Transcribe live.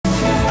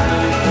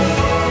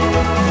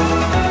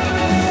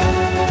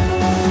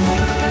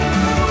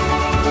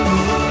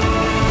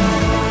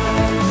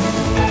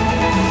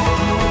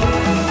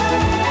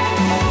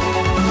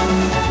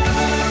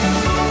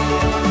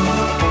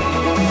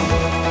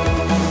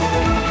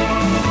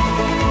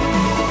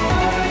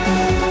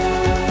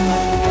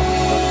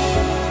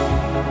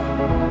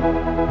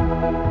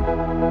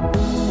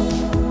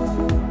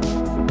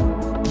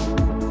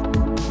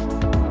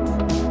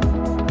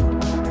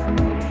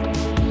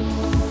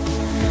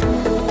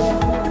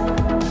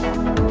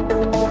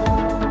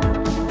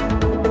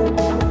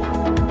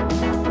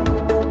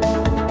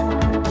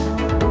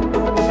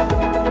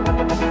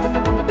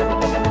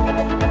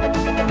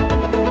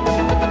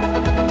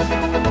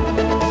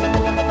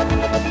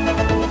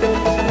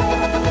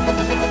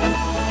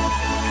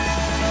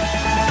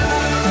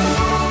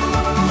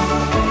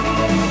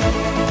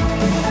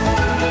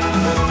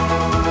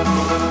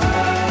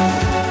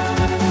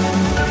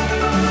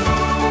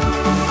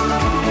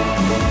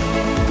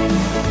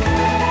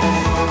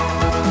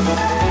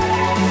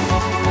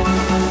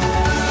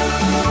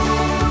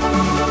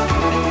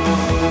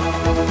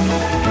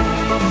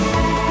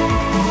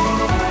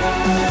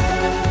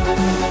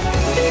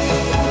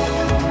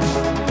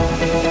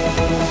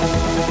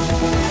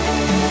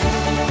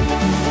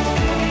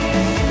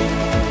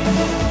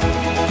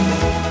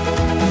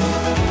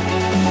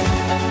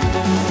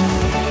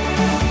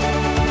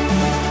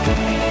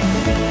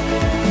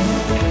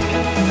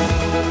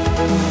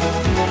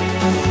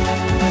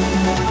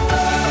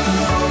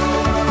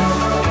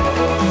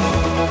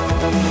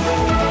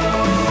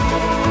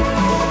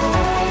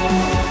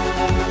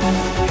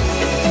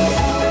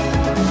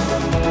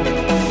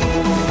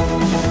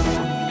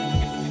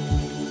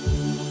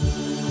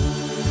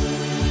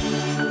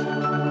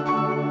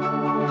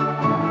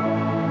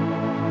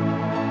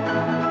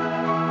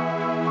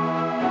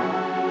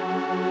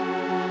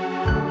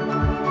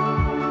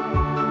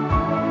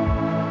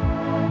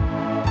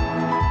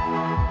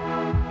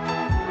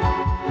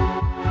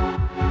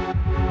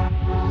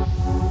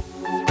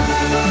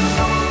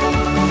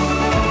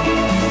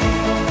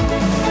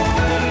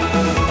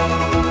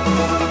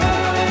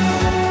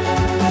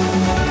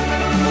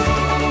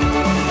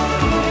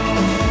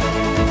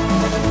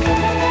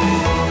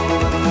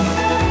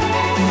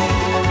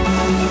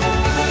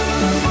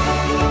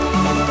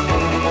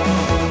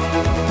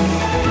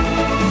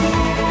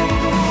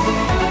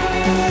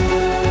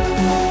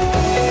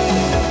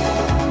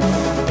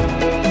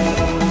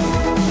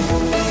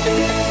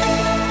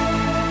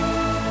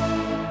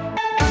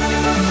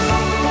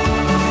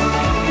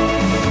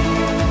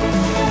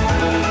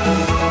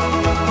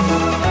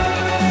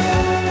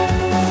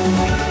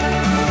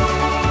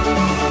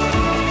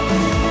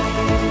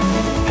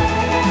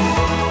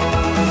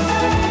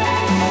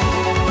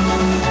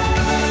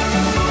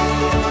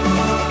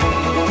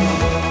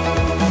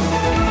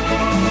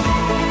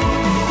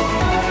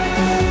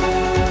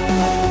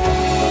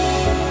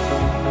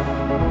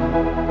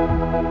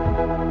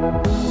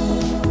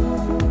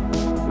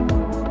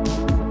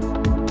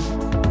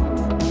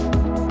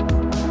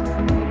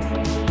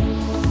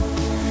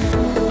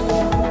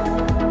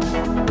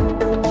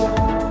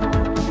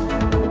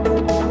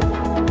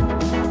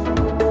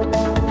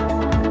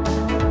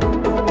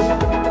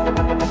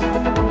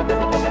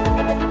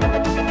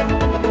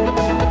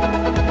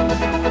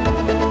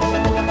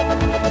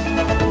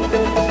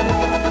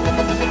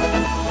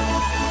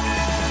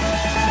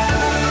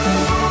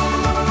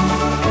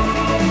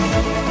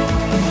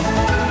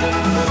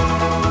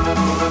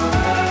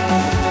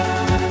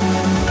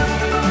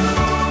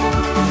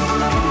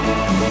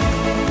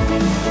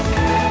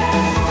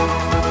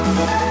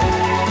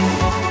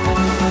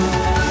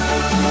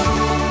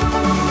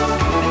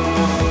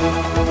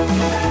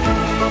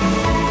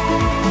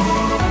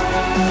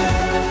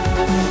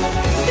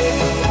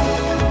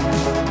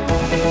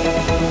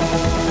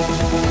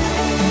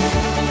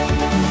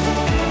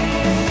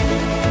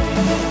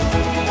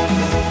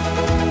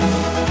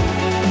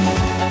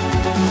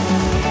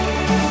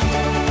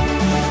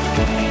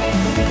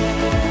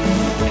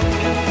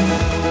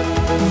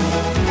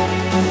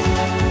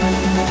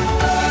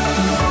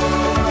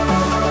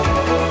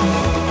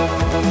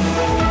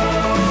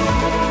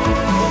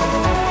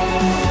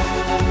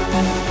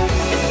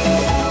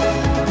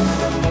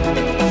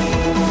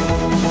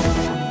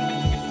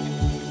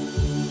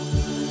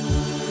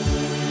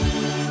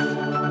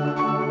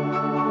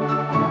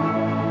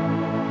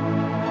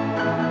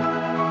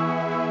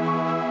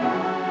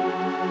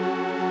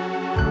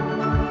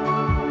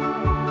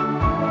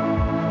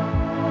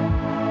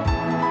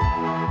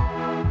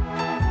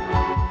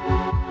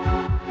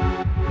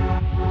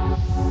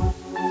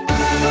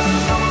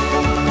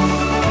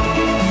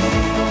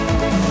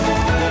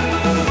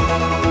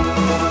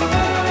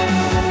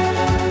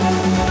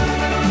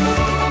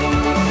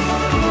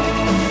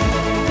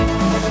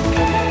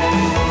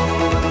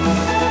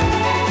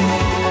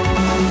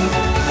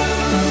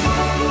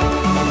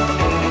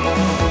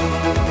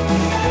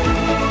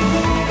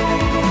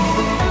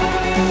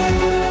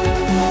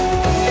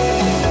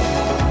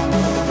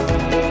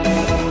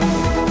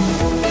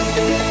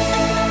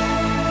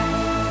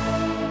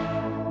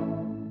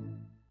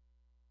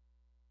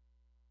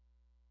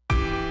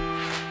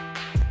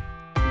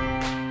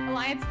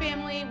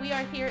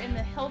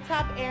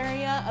Shop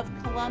area of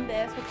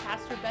Columbus with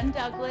Pastor Ben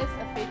Douglas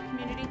of Faith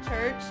Community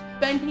Church.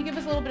 Ben, can you give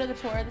us a little bit of the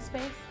tour of the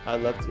space? I'd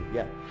love to,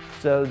 yeah.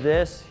 So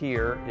this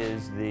here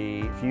is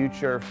the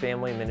future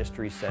family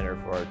ministry center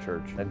for our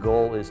church. The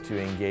goal is to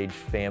engage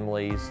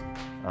families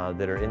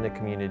that are in the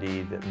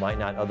community that might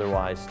not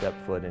otherwise step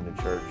foot into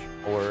church.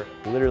 We're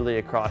literally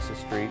across the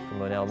street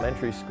from an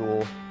elementary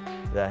school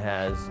that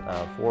has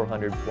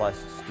 400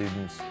 plus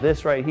students.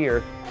 This right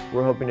here,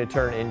 we're hoping to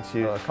turn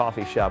into a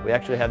coffee shop. We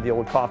actually have the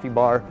old coffee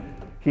bar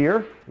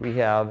here. We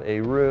have a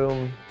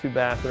room, 2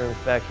 bathrooms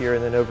back here,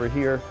 and then over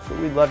here.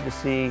 What we'd love to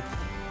see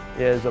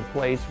is a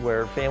place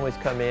where families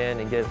come in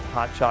and get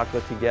hot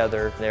chocolate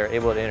together. They're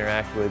able to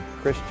interact with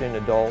Christian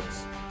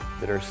adults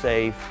that are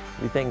safe.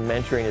 We think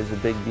mentoring is a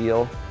big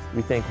deal.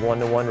 We think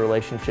one-to-one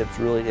relationships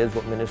really is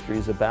what ministry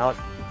is about.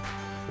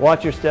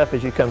 Watch your step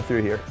as you come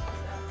through here.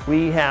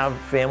 We have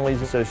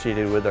families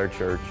associated with our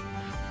church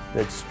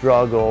that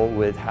struggle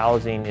with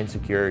housing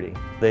insecurity.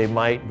 They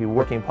might be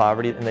working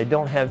poverty and they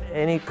don't have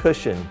any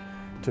cushion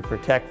to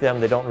protect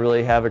them. They don't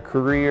really have a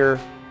career.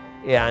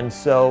 And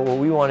so what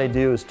we want to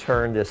do is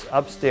turn this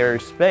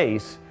upstairs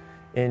space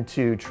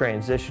into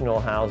transitional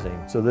housing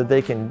so that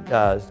they can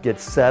get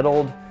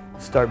settled,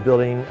 start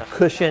building a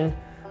cushion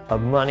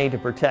of money to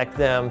protect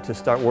them, to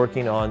start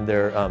working on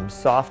their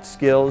soft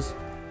skills,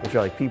 which are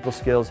like people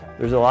skills.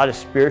 There's a lot of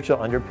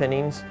spiritual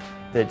underpinnings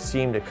that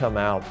seem to come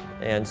out.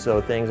 And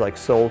so things like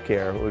soul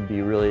care would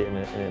be really an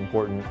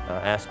important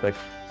aspect.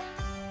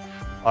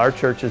 Our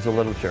church is a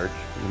little church.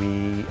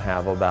 We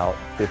have about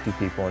 50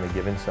 people on a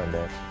given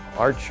Sunday.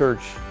 Our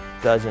church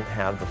doesn't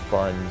have the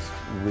funds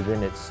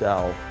within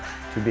itself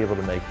to be able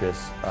to make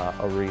this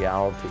a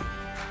reality.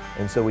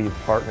 And so we've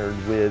partnered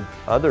with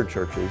other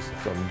churches,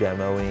 from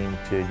demoing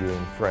to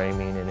doing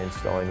framing and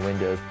installing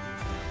windows.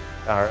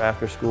 Our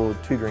after-school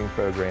tutoring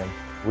program,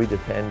 we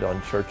depend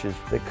on churches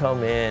that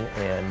come in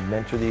and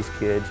mentor these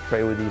kids,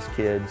 pray with these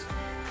kids,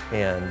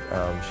 and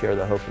share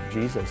the hope of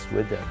Jesus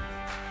with them.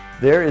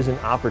 There is an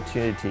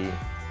opportunity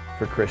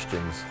for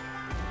Christians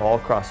all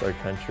across our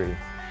country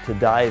to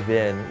dive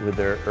in with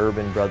their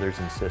urban brothers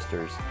and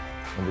sisters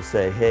and to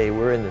say, hey,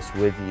 we're in this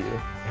with you.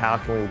 How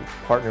can we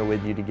partner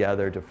with you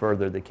together to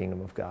further the kingdom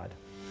of God?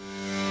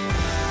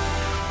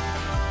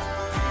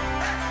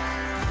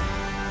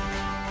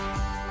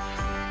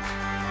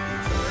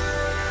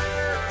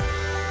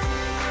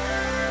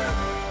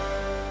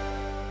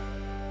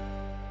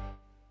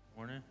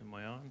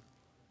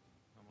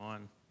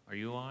 Are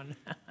you on?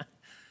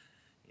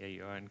 Yeah,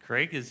 you're on.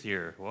 Craig is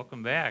here.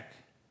 Welcome back.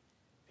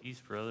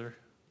 Peace, brother.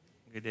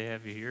 Good to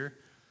have you here.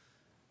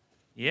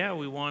 Yeah,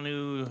 we want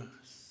to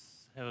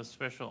have a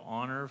special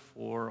honor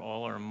for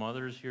all our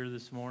mothers here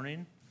this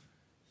morning.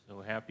 So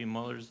happy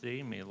Mother's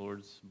Day. May the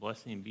Lord's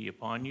blessing be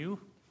upon you.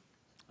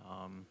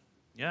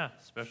 Yeah,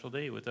 special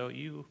day. Without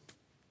you,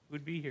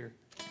 who'd be here?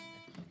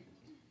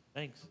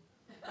 Thanks.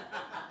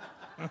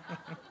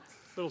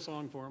 Little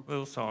song for him.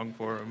 Little song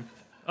for him.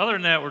 Other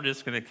than that, we're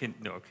just going to,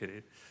 no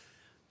kidding.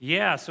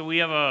 Yeah, so we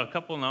have a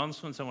couple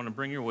announcements I want to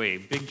bring your way.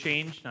 Big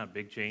change, not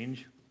big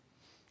change,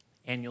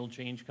 annual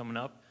change coming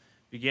up.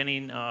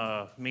 Beginning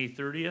May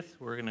 30th,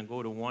 we're going to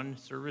go to one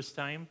service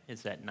time.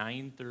 It's at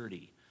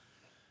 9:30.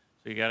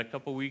 So you got a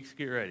couple weeks,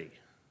 get ready.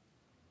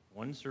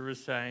 One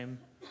service time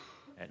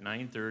at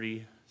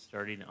 9:30,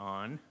 starting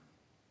on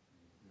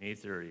May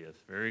 30th.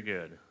 Very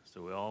good.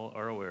 So we all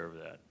are aware of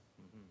that.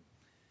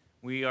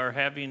 We are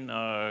having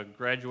a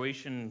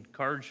graduation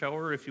card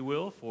shower, if you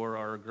will, for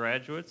our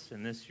graduates.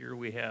 And this year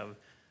we have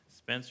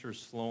Spencer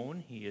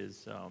Sloan. He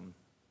has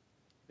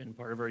been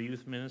part of our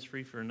youth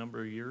ministry for a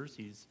number of years.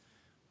 He's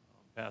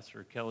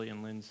Pastor Kelly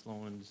and Lynn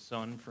Sloan's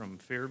son from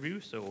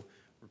Fairview. So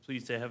we're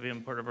pleased to have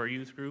him part of our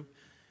youth group.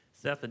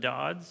 Seth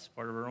Dodds,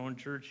 part of our own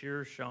church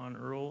here. Sean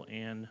Earl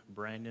and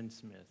Brandon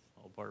Smith,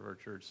 all part of our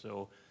church.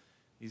 So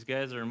these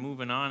guys are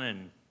moving on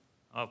and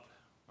up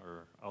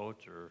or out,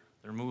 or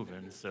they're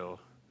moving. So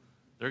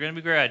they're going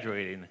to be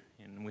graduating,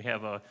 and we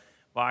have a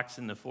box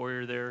in the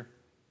foyer there.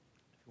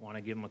 If you want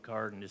to give them a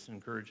card and just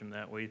encourage them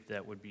that way,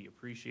 that would be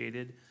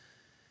appreciated.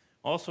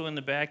 Also in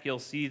the back, you'll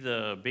see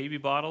the baby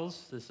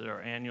bottles. This is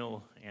our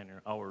annual, and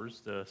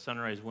ours, the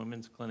Sunrise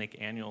Women's Clinic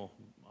annual,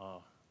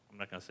 I'm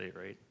not going to say it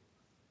right,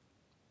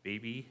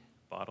 baby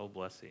bottle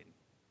blessing.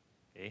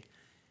 Okay,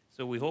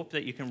 so we hope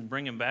that you can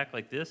bring them back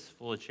like this,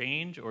 full of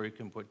change, or you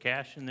can put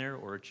cash in there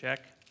or a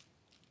check.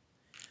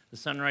 The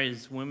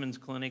Sunrise Women's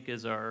Clinic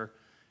is our,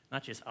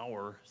 not just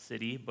our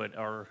city, but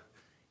our,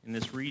 in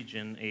this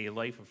region, a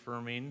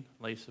life-affirming,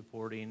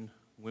 life-supporting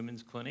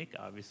women's clinic.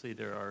 Obviously,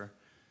 there are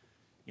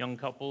young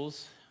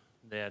couples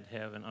that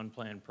have an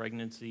unplanned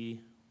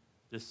pregnancy.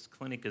 This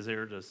clinic is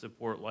there to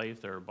support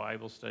life. There are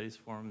Bible studies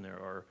for them. There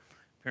are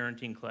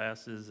parenting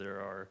classes. There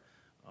are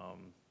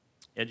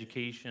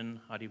education.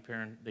 How do you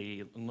parent?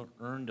 They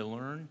earn to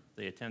learn.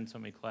 They attend so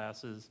many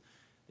classes.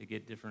 They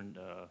get different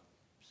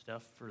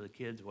stuff for the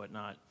kids,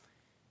 whatnot.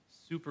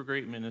 Super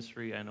great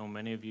ministry. I know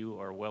many of you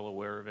are well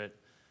aware of it.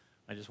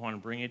 I just want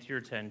to bring it to your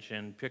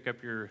attention. Pick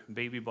up your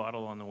baby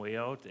bottle on the way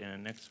out,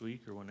 and next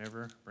week or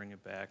whenever, bring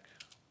it back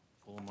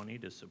full of money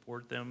to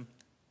support them.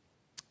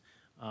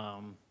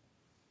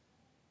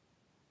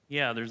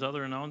 Yeah, there's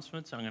other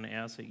announcements. I'm going to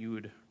ask that you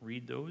would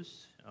read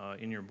those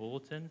in your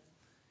bulletin.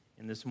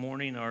 And this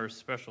morning, our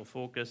special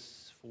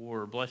focus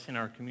for blessing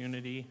our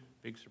community,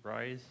 big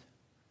surprise,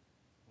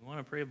 we want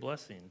to pray a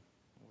blessing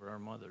over our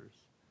mothers.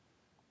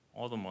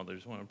 All the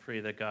mothers want to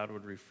pray that God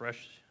would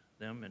refresh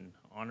them and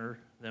honor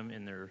them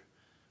in their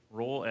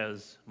role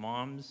as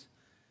moms,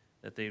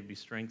 that they would be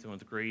strengthened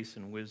with grace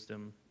and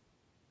wisdom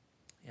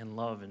and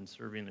love in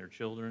serving their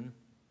children.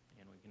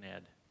 And we can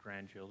add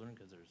grandchildren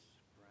because there's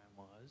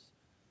grandmas.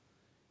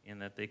 And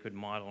that they could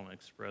model and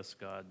express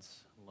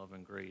God's love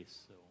and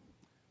grace. So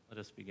let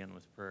us begin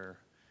with prayer.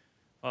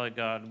 Father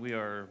God, we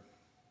are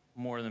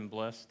more than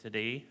blessed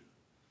today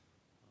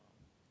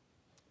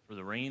for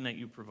the rain that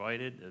you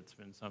provided. It's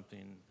been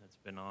something that's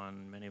been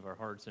on many of our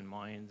hearts and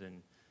minds,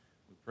 and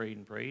we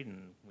prayed,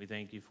 and we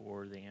thank you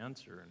for the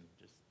answer, and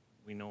just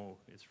we know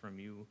it's from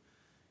you,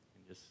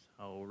 and just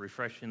how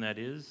refreshing that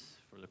is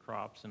for the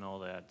crops and all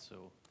that.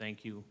 So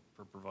thank you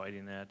for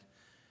providing that.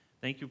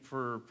 Thank you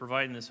for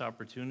providing this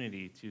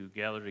opportunity to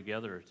gather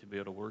together, to be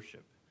able to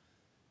worship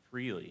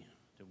freely,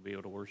 to be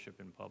able to worship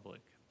in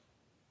public.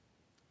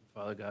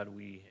 Father God,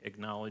 we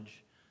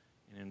acknowledge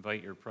and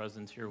invite your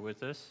presence here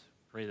with us.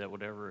 Pray that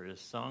whatever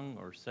is sung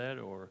or said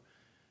or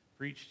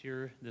preached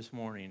here this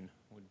morning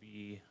would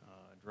be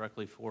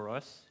directly for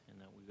us,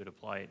 and that we would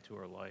apply it to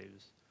our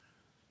lives.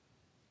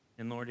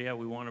 And Lord, yeah,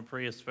 we want to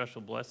pray a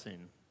special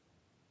blessing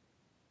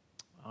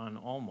on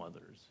all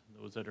mothers,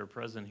 those that are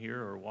present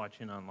here or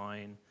watching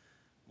online.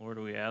 Lord,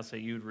 we ask that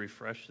you would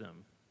refresh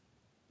them,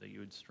 that you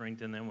would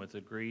strengthen them with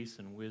the grace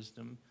and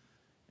wisdom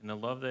and the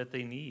love that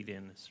they need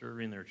in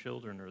serving their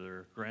children or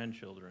their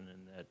grandchildren,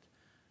 and that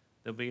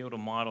they'll be able to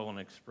model and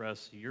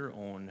express your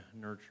own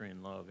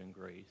nurturing love and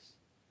grace.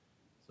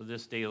 So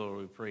this day, Lord,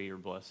 we pray your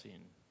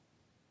blessing,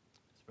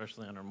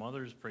 especially on our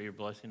mothers. Pray your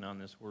blessing on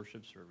this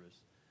worship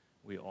service.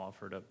 We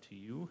offer it up to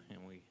you, and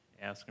we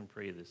ask and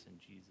pray this in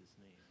Jesus'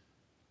 name.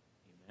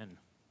 Amen.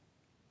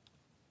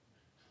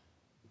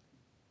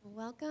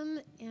 Welcome,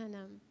 and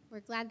we're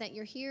glad that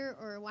you're here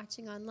or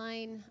watching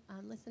online,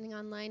 listening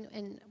online,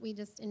 and we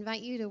just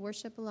invite you to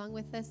worship along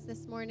with us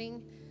this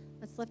morning.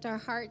 Let's lift our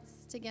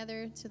hearts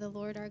together to the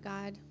Lord our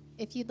God.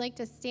 If you'd like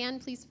to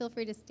stand, please feel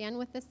free to stand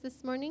with us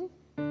this morning.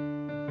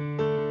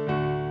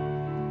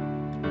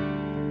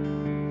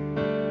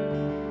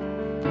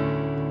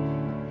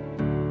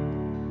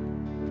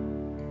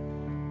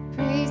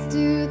 Praise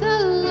to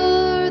the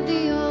Lord,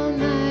 the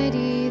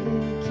Almighty,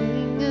 the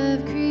King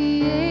of creation.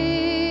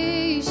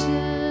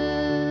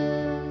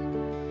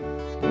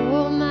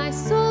 Oh, my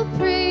soul,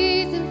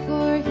 praise him,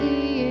 for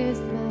he is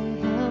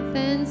my health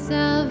and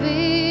salvation.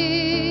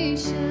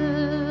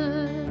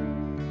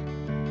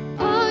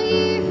 All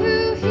ye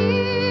who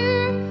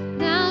hear,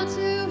 now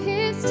to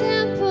his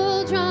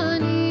temple draw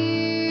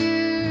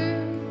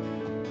near.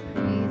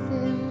 Praise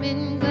him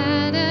in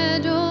glad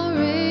adoration.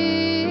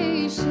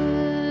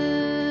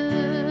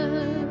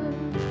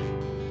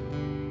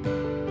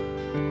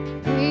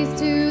 Praise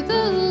to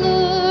the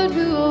Lord,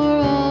 who o'er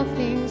all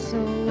things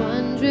so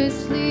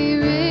wondrously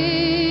reigneth.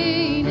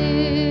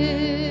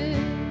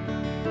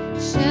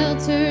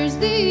 Shelters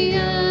thee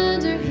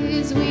under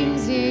his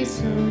wings, yea,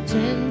 so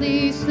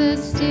gently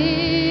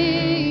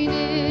sustaineth.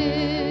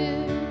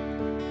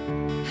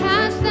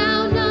 Hast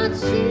thou not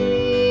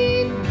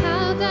seen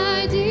how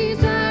thy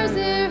desires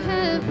there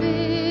have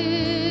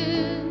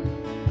been?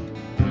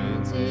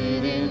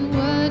 Counted in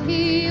what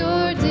he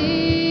ordaineth.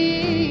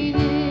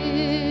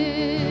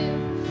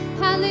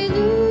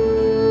 Hallelujah,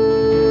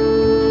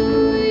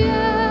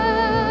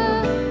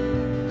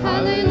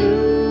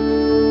 hallelujah,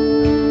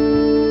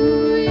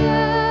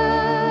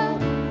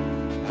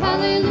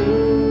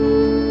 hallelujah,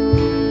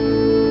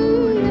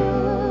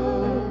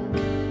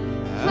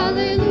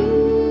 hallelujah.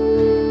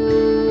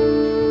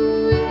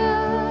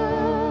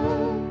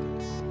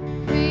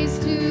 Praise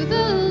to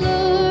the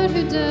Lord,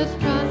 who doth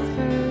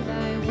prosper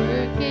thy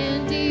work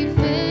and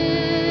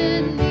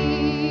defend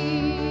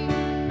thee.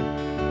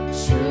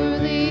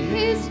 Surely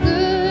his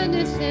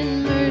goodness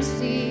and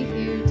mercy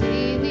here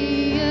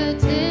daily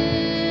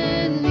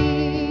attend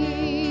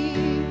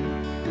thee.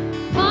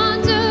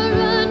 Ponder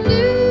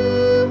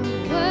anew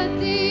what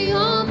the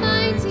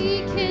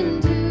Almighty can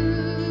do.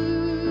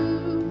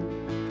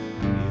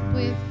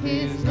 If with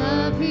his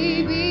love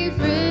he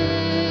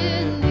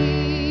befriend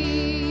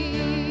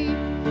thee.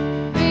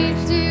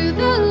 Praise to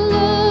the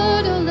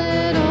Lord,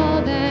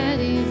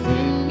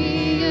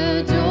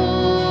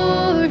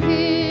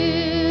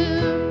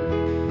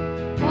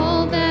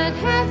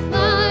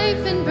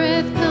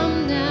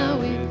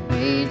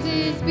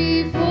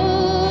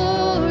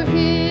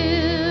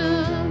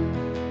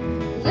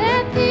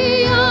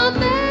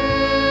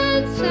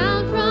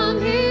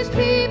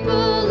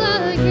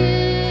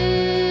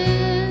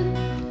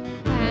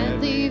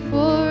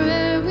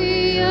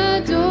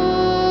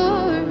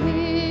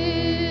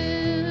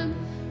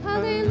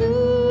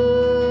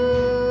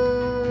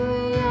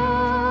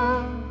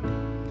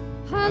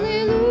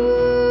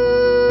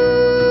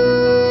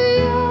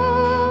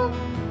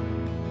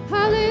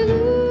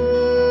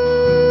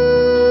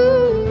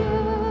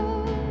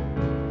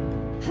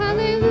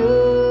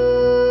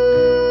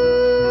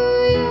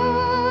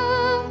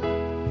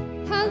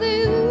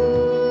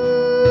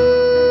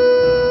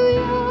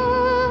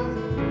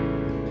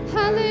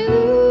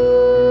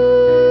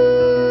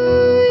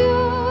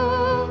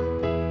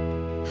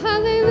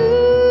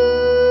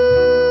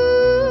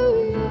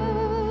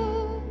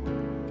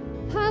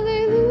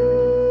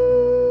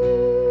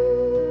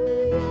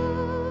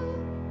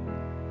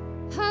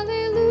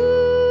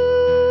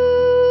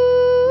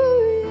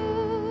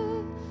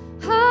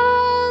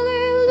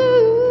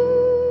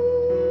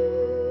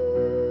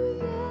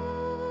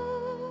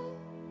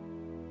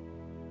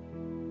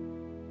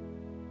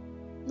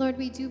 Lord,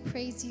 we do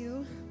praise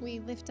you. We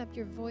lift up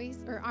your voice,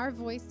 or our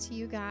voice to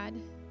you, God.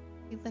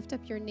 We lift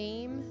up your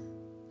name.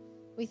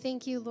 We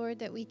thank you, Lord,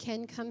 that we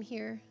can come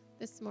here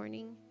this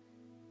morning.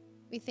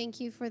 We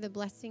thank you for the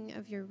blessing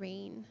of your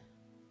rain,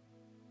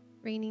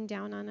 raining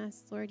down on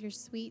us, Lord, your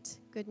sweet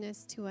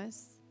goodness to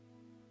us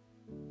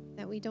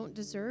that we don't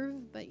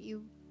deserve, but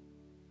you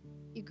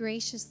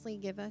graciously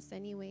give us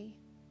anyway.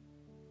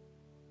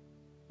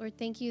 Lord,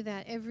 thank you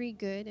that every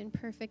good and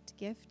perfect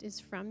gift is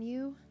from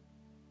you.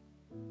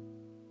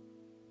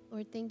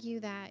 Lord, thank you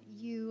that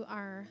you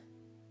are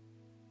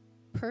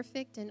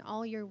perfect in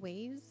all your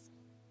ways.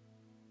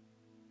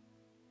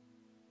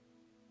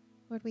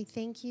 Lord, we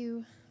thank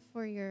you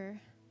for your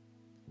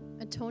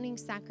atoning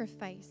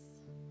sacrifice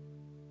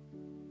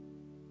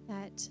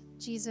that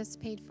Jesus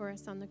paid for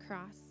us on the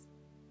cross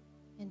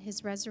and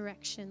his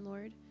resurrection,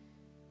 Lord.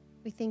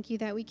 We thank you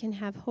that we can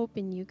have hope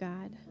in you,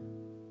 God.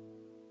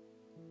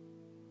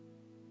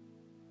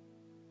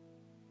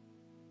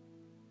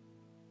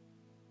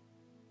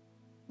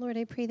 Lord,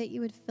 I pray that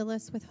you would fill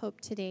us with hope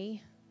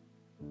today.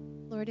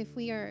 Lord, if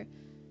we are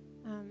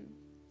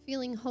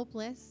feeling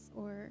hopeless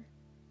or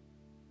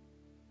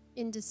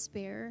in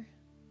despair,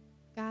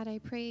 God,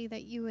 I pray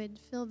that you would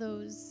fill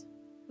those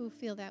who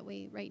feel that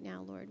way right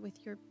now, Lord,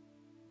 with your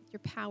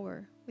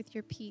power, with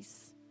your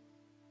peace,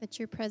 that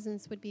your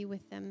presence would be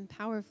with them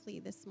powerfully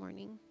this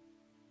morning.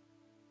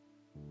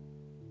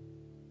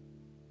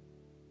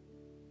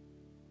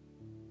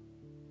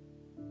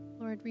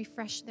 Lord,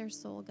 refresh their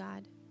soul,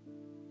 God.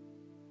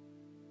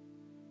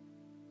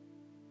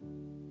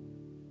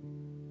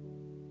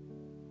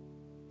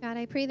 God,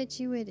 I pray that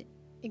you would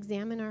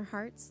examine our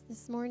hearts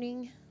this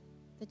morning,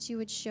 that you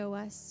would show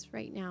us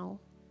right now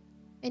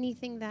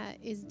anything that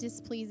is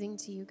displeasing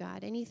to you,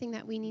 God, anything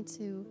that we need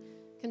to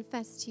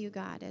confess to you,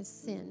 God, as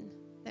sin,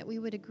 that we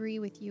would agree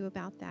with you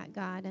about that,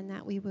 God, and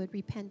that we would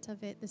repent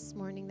of it this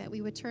morning, that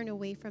we would turn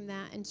away from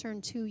that and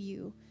turn to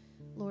you,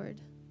 Lord.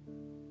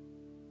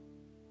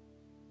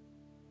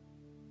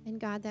 And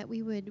God, that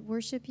we would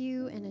worship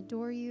you and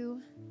adore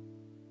you.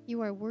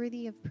 You are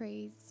worthy of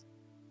praise,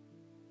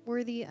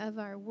 worthy of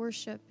our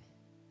worship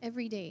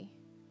every day.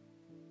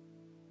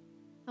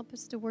 Help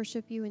us to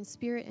worship you in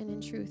spirit and in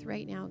truth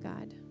right now,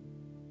 God.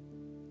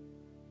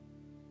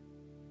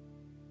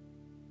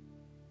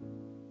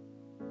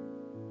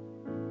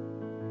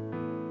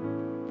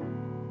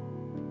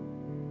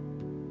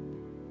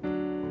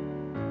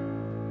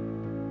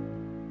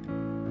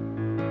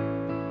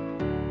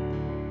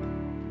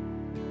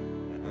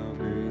 How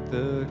great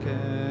the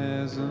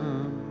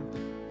chasm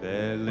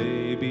that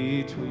lay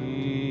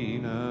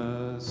between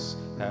us,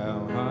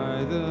 how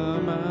high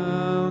the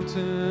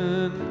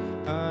mountain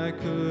I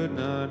could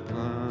not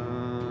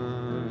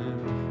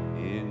climb.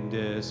 In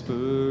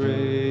desperation,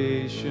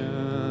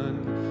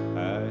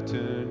 I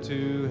turned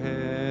to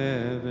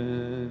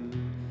heaven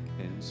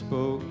and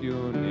spoke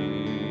your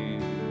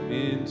name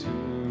into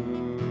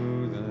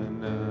the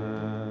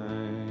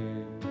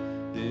night.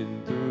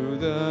 Then through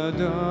the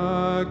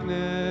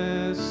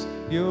darkness,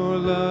 your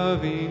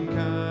loving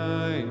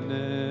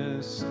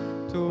kindness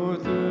tore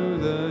through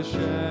the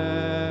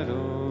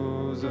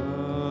shadows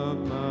of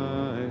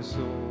my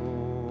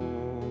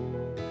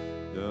soul.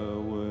 The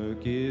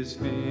work is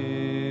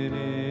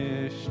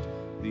finished,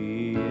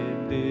 the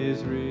end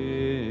is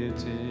written.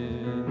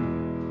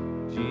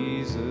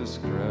 Jesus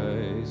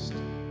Christ,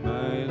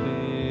 my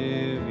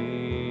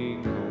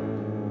living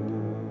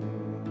hope.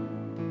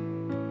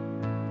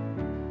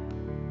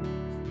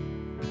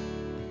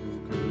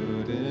 Who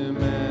could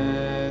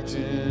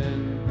imagine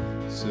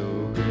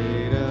so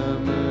great a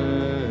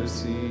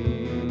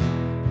mercy?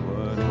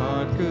 What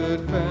heart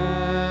could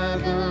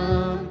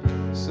fathom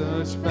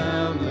such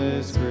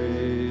boundless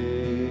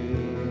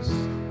grace?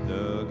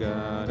 The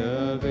God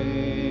of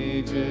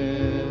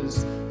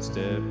ages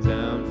stepped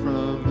down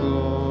from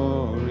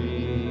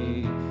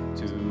glory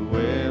to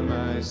wear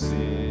my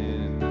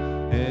sin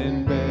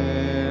and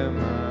bear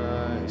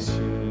my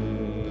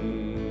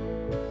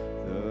shame.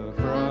 The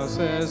cross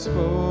has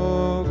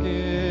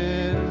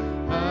spoken,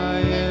 I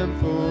am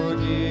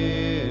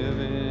forgiven.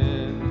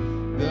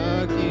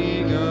 The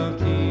King of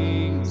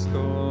Kings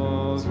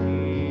calls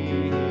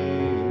me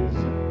his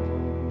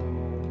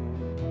own.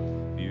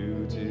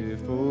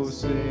 Beautiful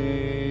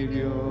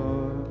Savior,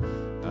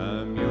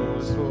 I'm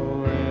yours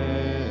forever.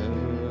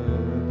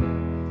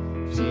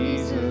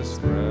 Jesus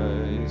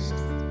Christ,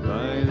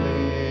 my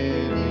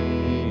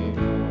living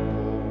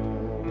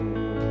hope.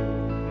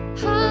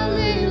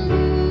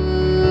 Hallelujah,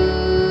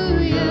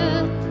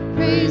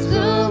 praise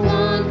the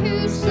one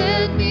who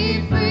set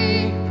me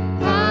free.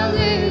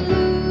 Hallelujah,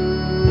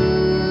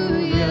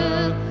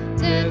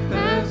 death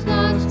has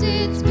lost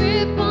its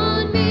grip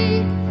on me.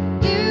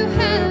 You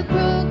have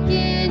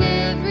broken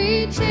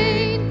every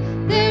chain.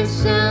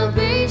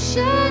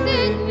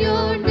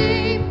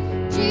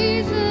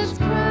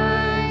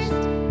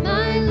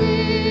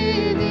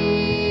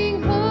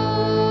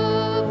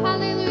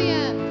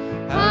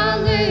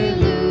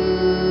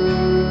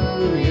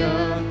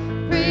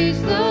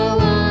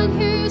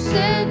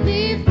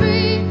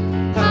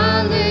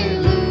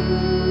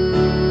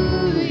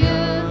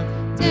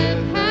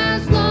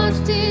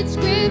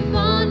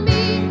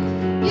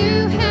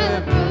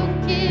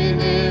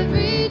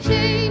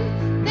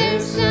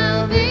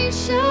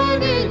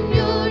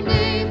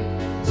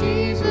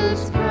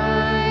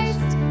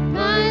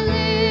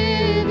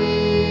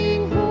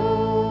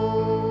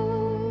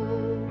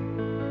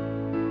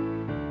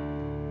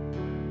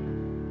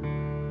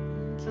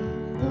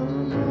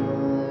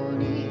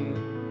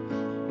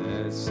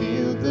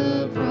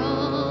 the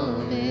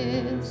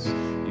promise.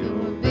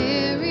 Your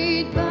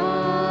buried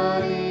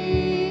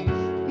body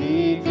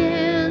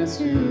began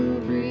to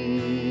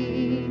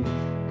breathe.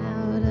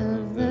 Out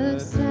of the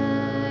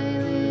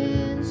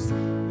silence,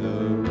 the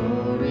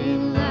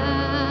roaring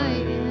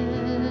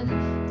lion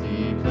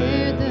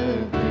declared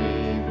the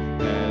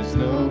grave has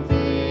no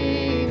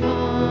claim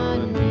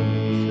on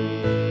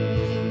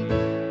me.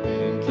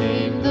 Then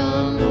came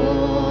the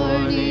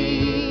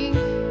morning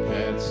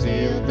that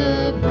sealed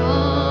the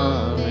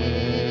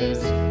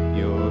promise.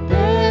 Your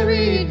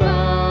buried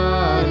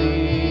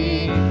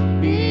body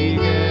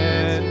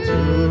began to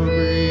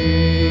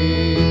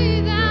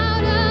breathe.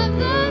 Out of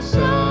the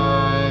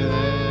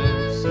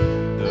silence,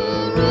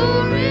 the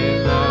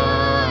roaring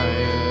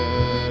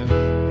lion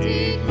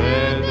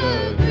declared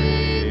the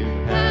grave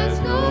has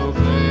no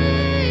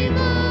claim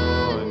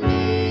on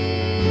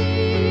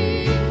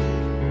me.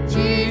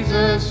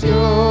 Jesus,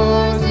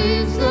 yours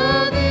is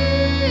the victory.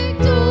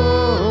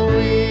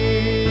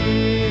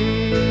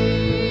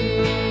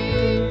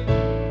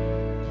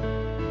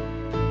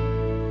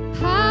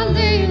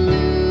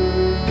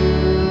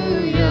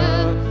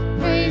 Hallelujah,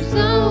 praise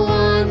the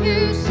one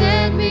who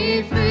set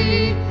me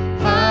free.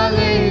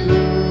 Hallelujah,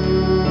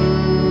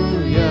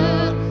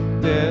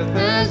 death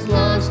has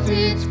lost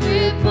its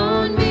grip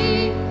on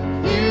me.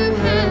 You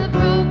have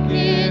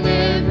broken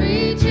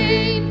every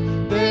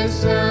chain. There's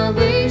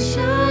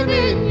salvation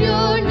in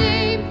your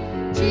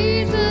name,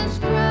 Jesus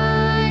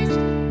Christ,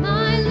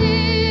 my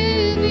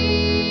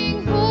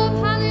living hope.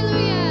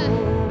 Hallelujah.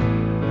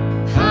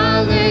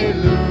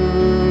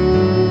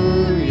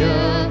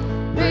 Hallelujah,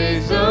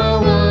 praise the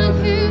one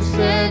who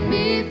set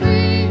me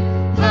free.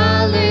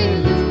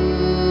 Hallelujah,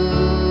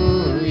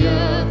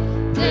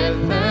 death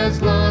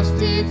has lost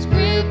its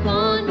grip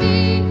on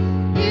me.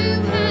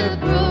 You have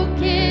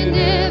broken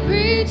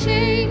every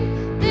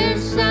chain.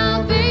 There's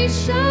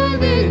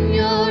salvation in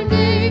your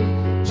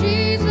name,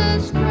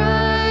 Jesus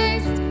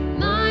Christ,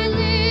 my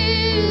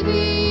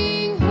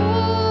living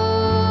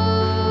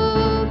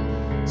hope.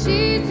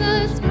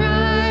 Jesus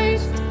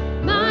Christ,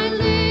 my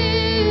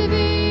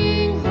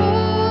living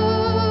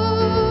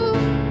hope.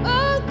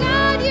 Oh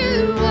God,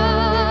 you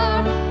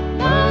are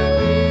my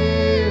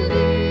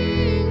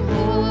living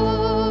hope.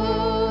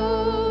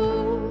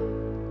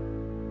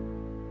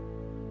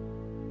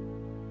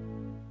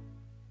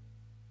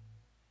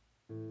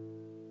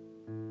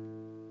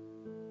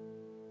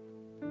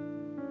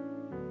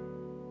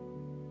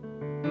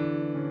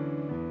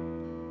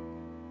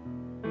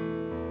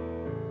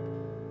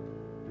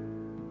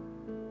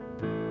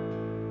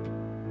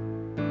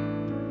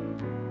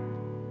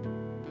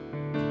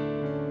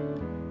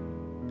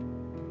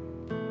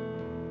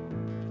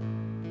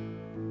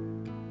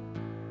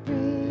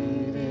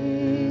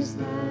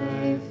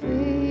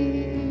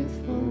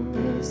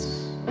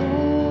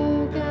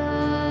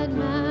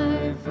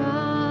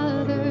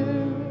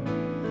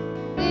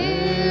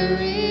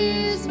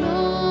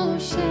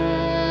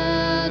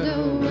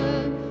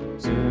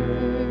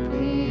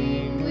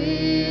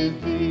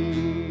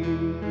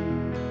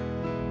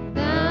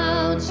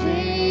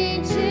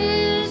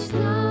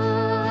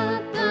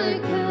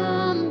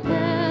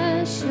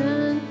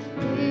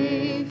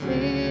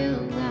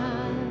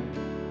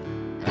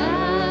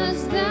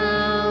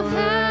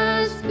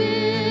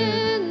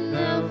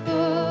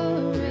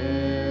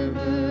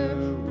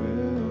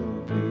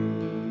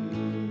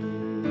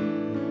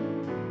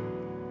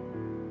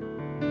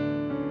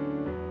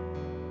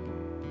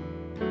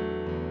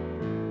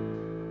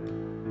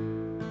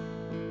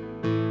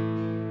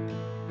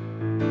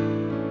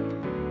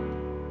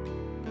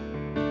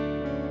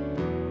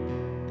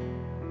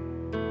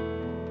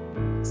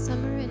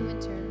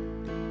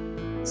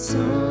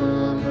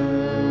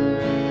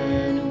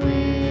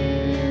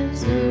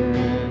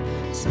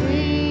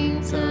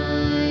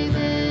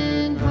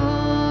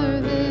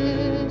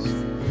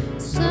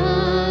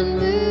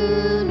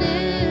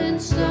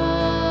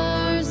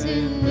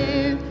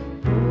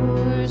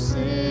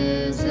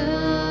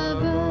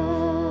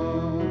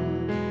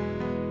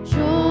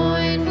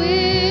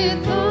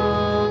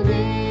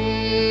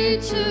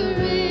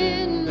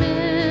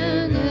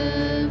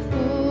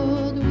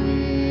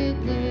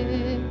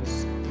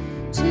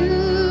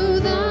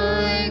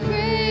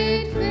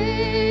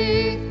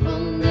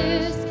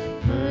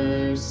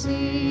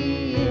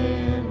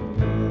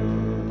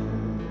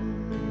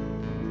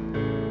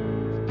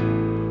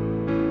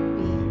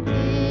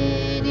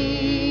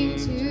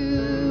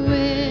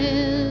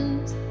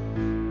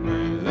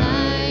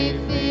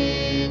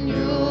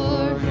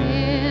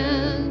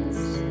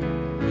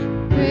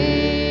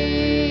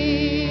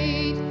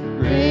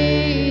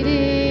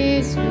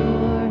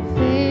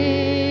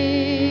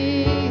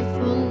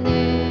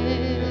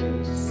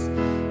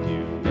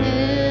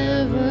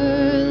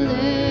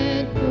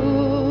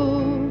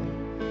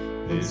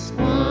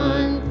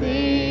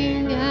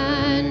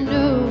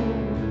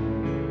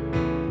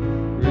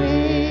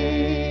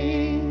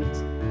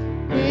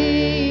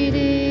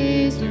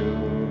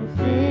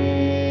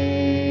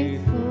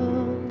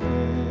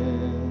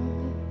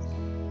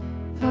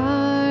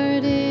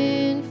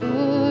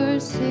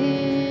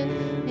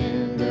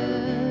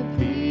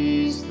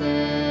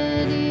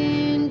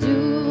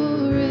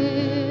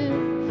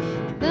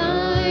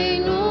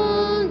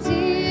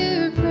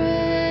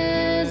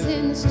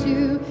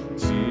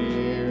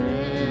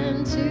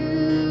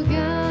 to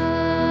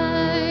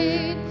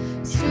guide,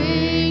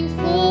 strength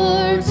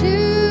for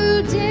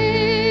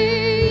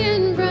today,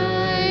 and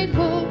bright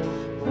hope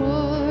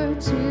for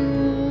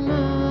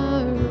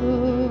tomorrow.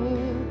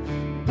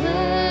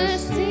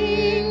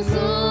 Blessings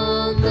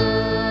all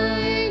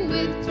mine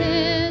with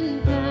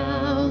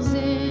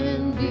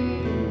 10,000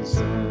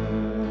 beside.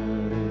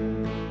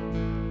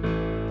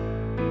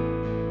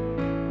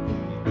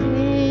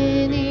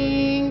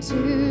 Beginning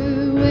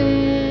to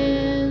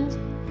end,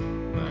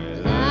 my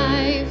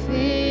life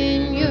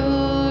in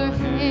your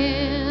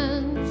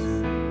hands.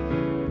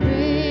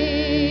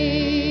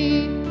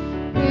 Great,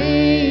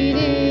 great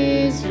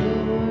is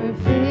your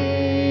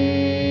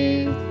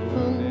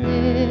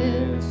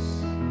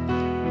faithfulness.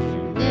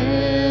 You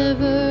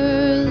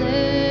never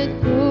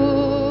let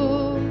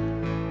go.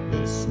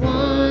 This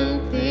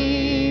one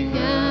thing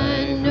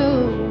I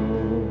know.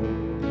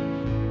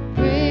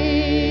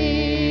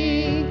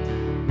 Great,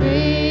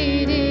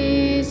 great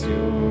is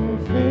your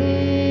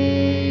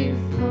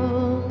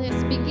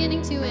faithfulness.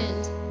 Beginning to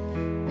end.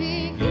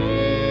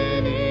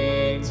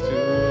 Beginning to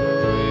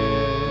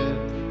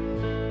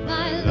end.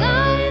 My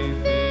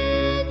life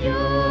in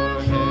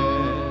your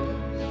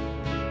hands.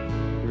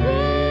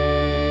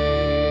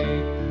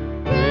 Great,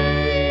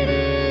 great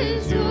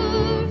is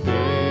your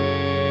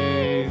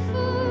faithfulness.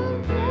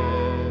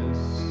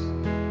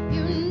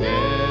 You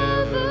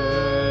never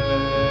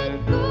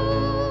let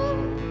go.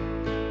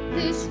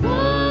 This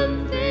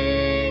one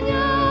thing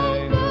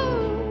I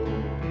know.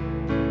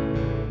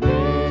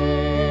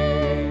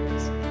 Great,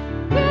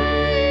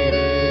 great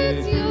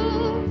is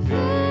your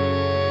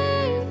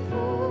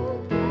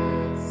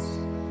faithfulness.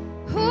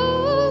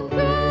 Oh,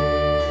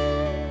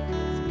 great,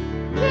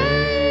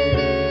 great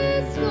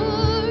is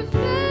your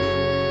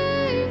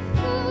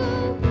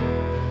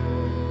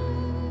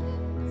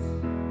faithfulness.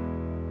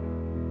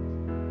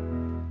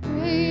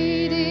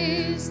 Great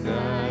is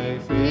thy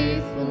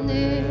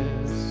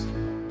faithfulness.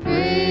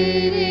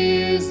 Great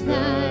is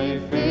thy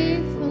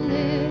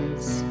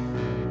faithfulness.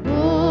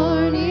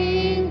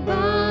 Morning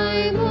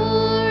by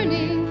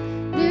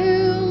morning,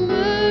 new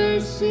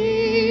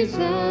mercies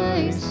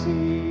I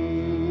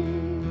see.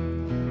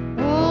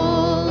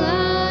 All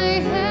I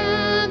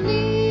have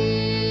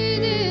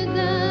needed,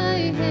 thy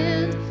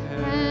hand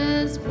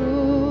has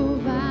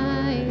provided.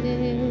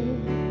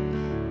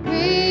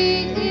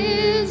 Great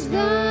is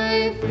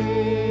thy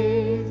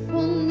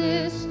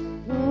faithfulness,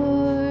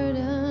 Lord,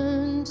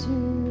 unto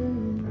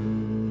me.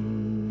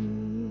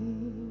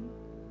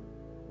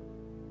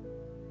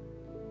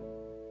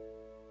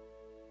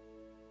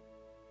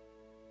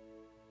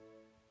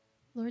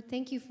 Lord,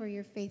 thank you for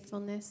your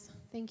faithfulness.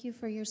 Thank you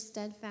for your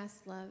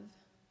steadfast love.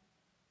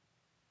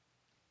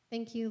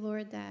 Thank you,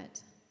 Lord,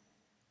 that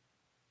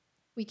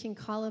we can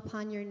call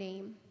upon your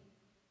name.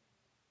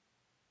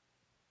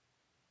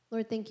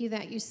 Lord, thank you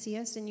that you see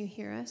us and you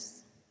hear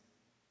us.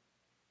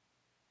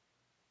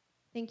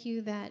 Thank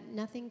you that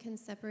nothing can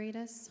separate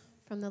us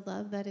from the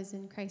love that is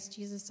in Christ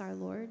Jesus our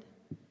Lord.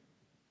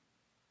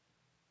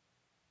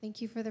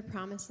 Thank you for the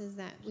promises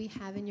that we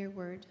have in your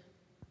word.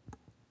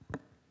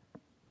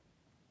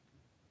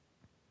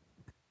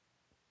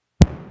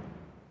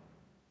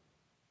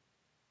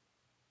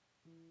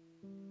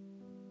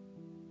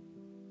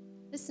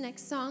 This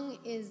next song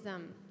is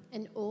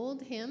an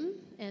old hymn,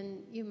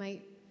 and you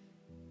might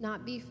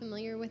not be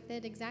familiar with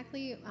it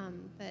exactly,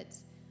 but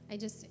I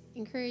just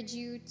encourage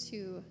you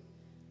to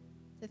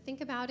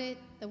think about it,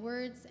 the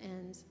words,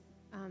 and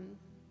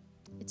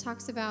it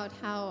talks about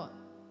how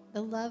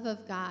the love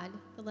of God,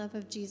 the love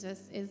of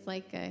Jesus, is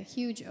like a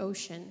huge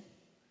ocean.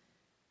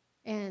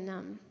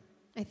 And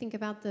I think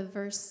about the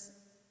verse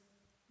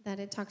that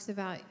it talks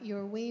about,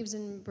 your waves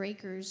and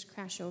breakers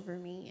crash over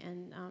me,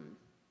 and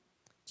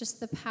just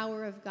the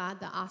power of God,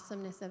 the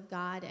awesomeness of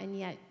God, and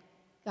yet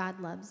God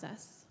loves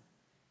us,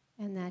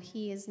 and that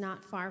he is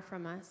not far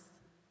from us.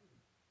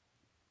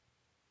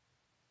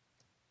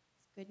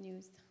 It's good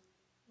news.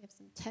 We have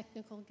some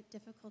technical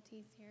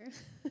difficulties here.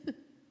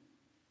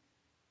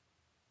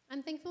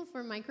 I'm thankful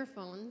for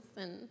microphones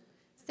and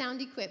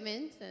sound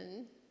equipment,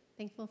 and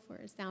thankful for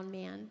a sound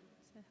man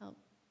to help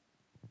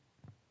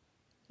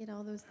get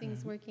all those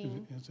things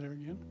working. Is there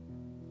again?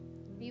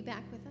 Are you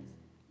back with us?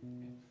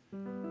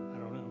 I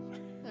don't know.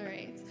 All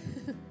right.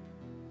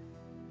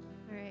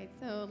 All right.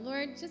 So,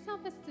 Lord, just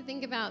help us to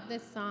think about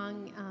this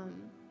song.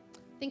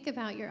 Think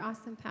about your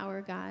awesome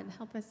power, God.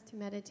 Help us to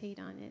meditate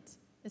on it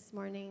this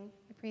morning.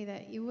 I pray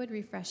that you would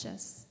refresh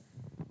us.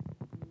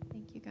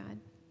 Thank you, God.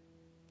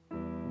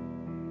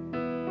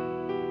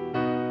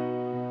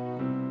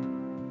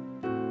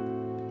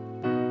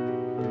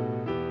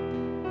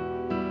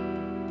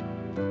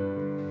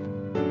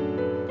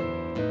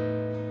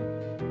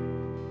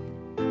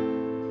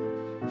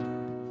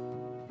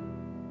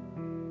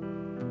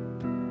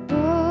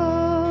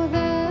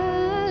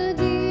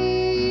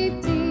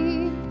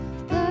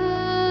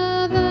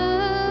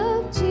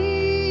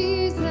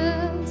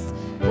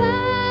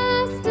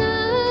 Vast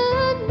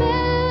unmeasured,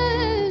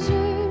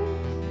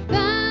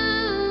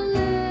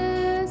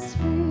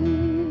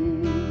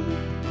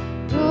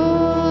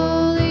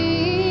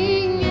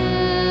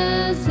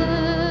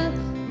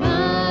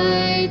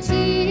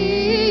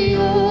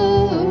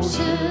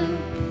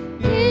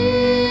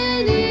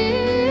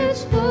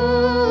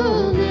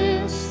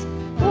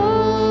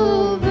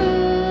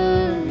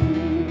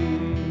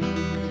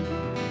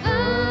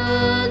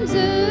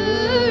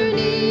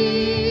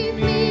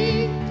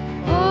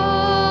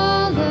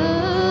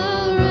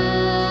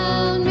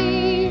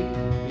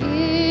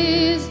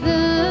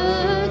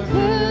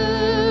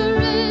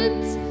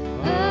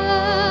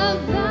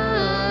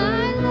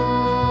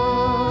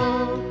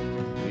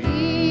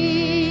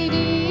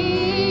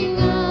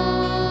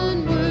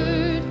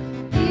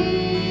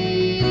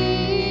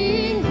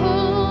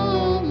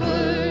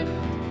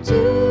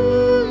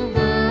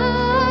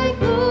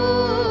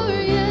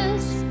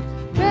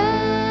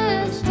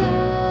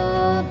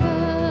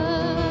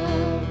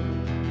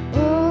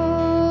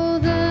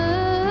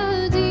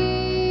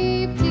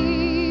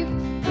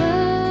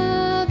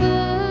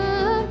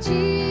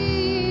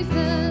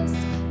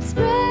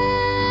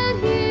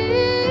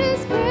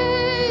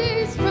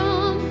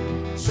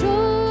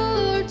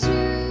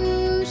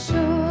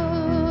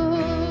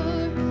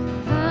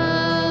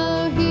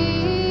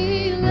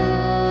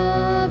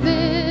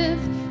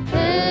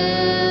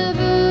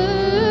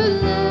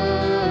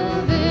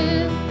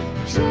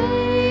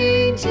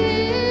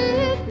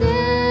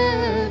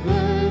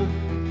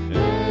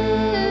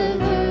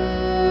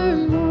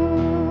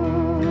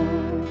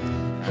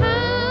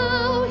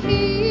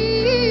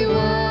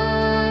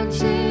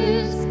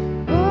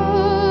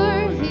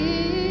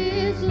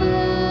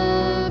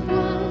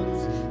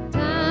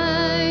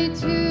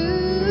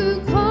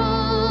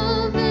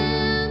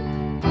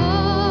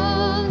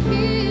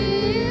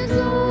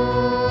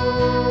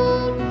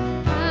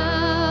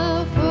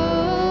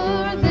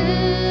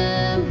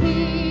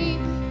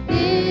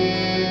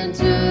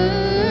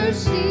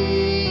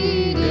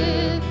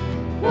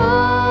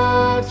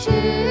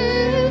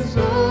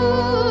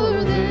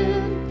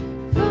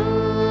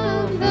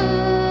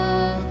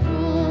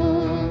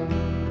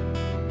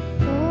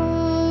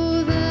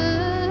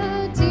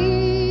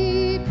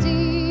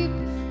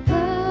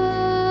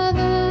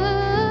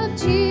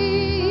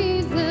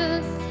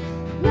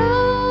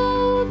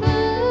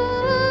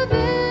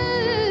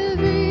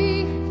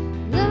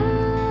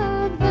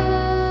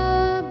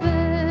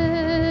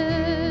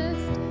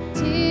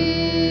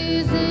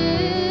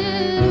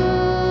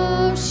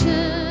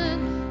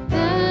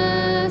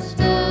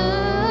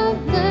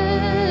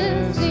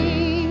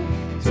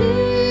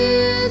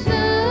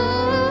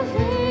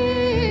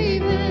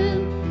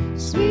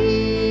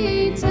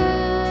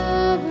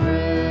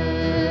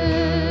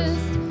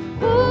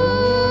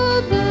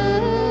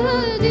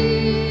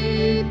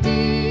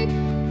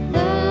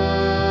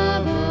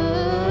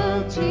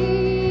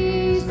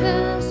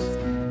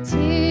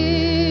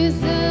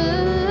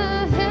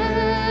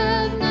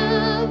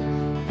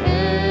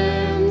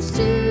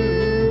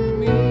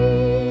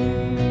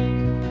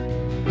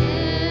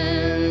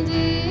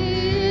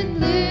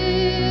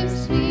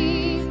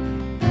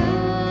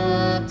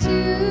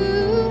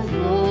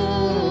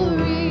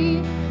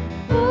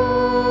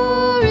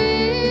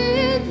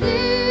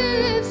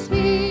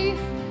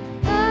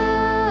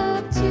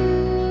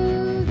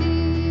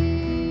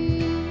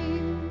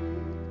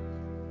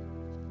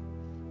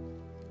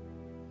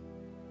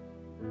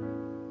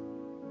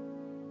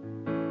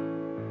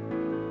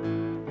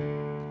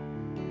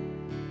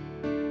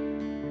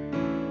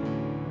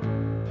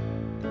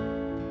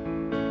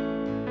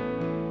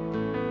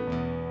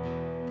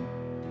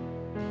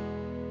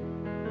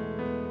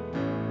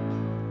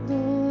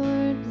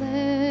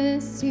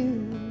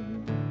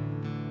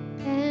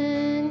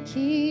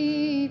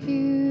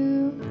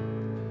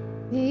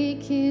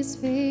 his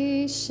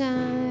face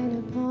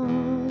shine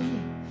upon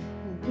you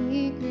and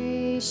be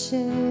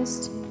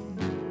gracious to you.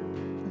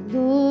 The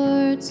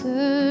Lord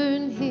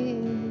turn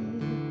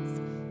his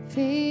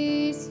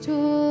face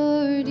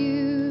toward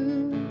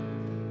you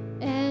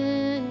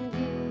and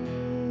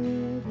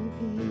give you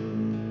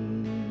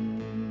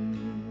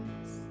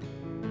peace.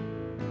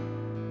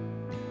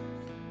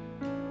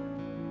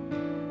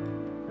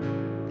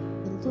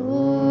 The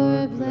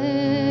Lord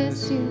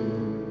bless you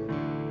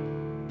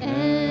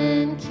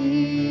and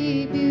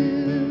keep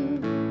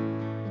you,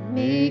 and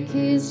make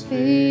his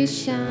face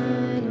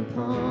shine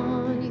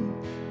upon you,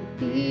 and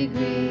be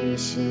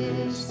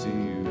gracious to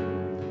you.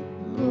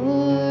 The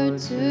Lord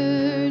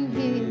turn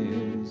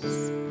his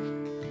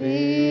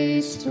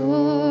face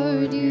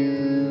toward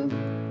you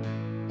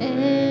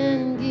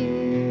and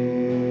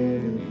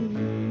give you peace.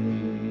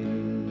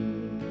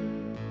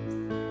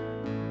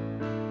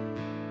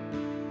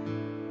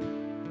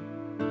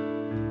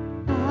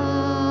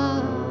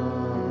 Amen.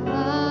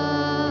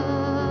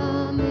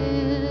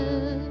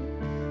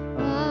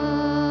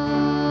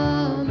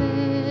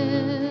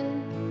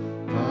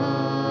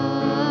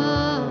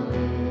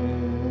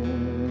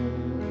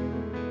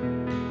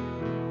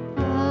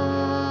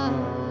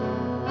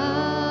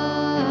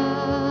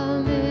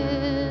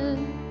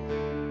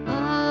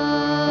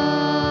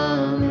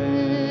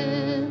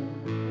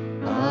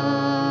 Amen.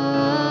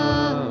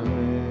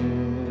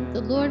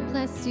 The Lord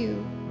bless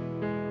you.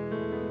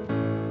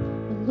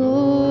 The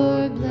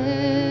Lord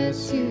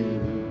bless you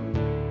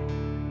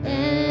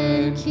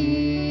and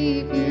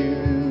keep you.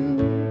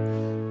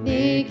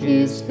 Make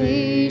his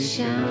face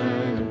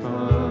shine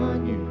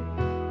upon you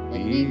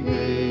and be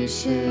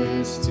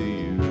gracious to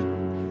you.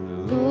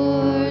 The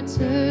Lord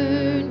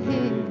turn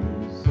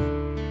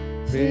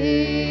his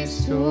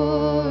face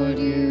toward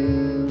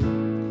you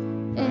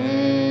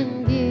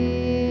and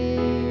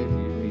give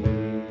you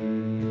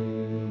peace.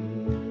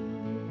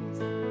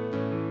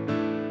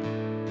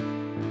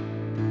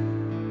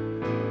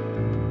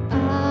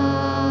 Amen.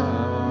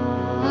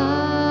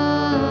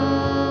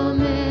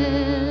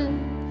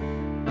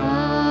 Amen.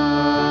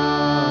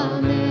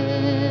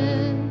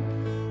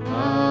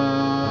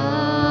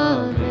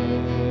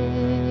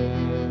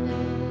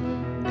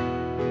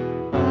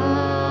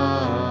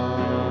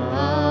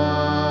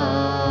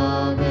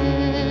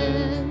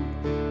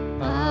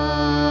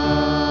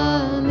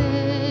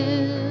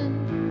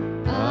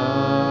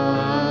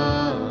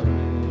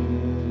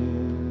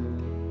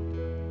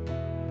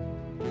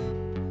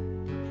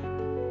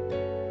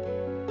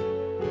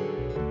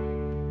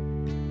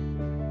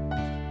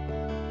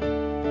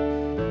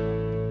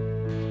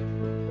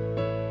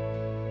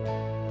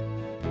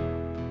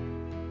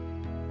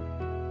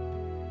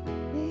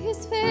 May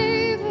his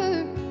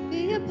favor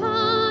be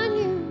upon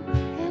you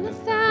and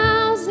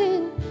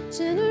 1,000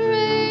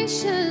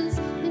 generations,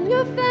 and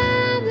your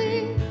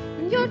family,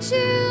 and your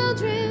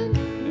children,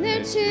 and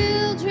their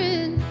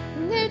children,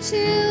 and their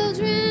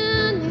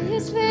children. May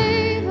his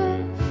favor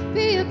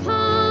be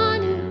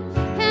upon you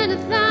and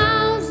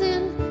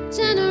 1,000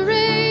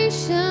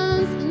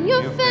 generations, and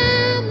your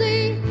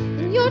family,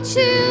 and your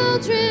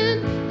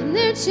children, and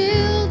their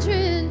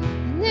children,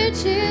 and their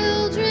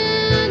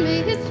children.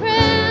 May his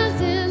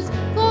presence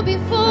go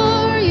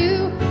before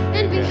you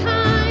and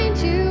behind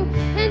you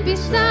and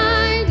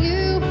beside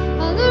you,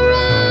 all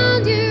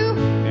around you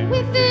and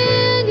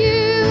within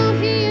you.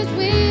 He is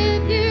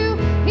with you.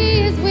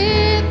 He is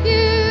with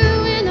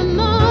you in the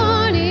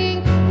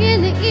morning,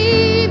 in the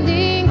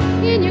evening,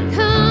 in your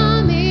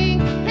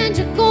coming and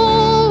your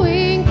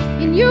going,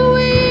 in your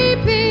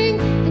weeping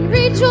and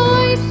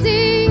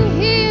rejoicing.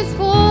 He is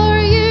for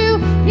you.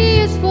 He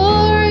is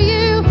for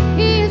you.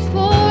 He is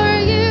for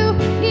you.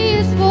 He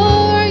is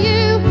for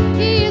you.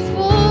 He is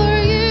for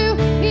you.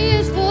 He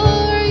is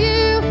for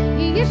you.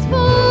 He is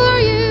for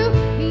you.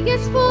 He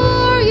is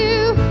for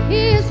you.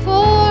 He is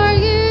for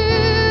you.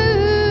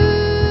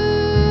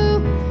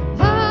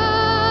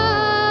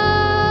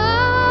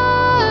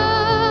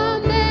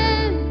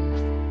 Amen.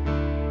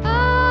 Amen.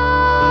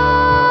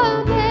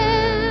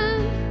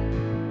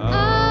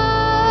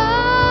 Amen.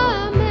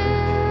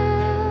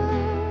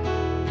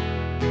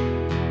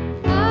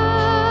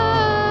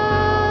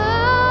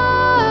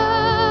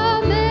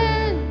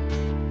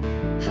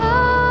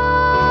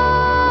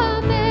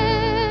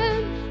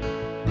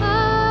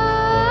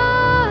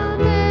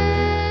 Amen.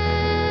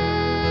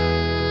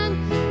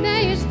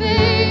 May his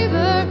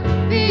favor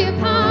be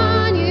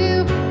upon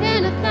you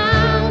and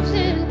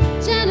 1,000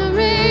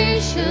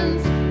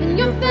 generations, and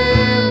your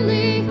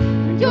family,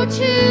 and your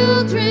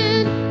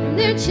children, and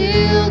their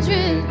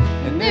children,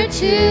 and their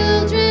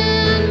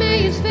children.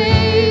 May his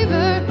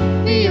favor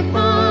be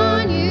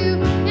upon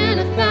you and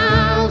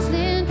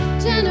 1,000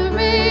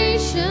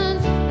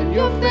 generations, and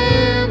your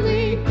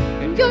family,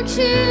 and your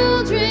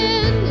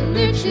children, and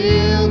their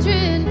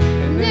children,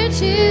 and their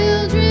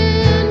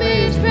children.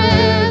 May his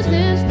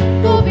presence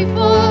go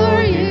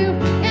before you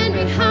and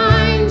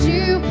behind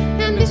you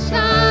and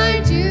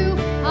beside you,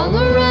 all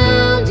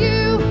around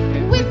you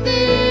and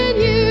within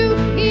you.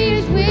 He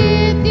is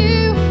with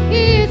you.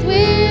 He is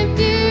with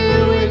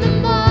you in the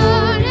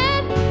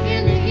morning,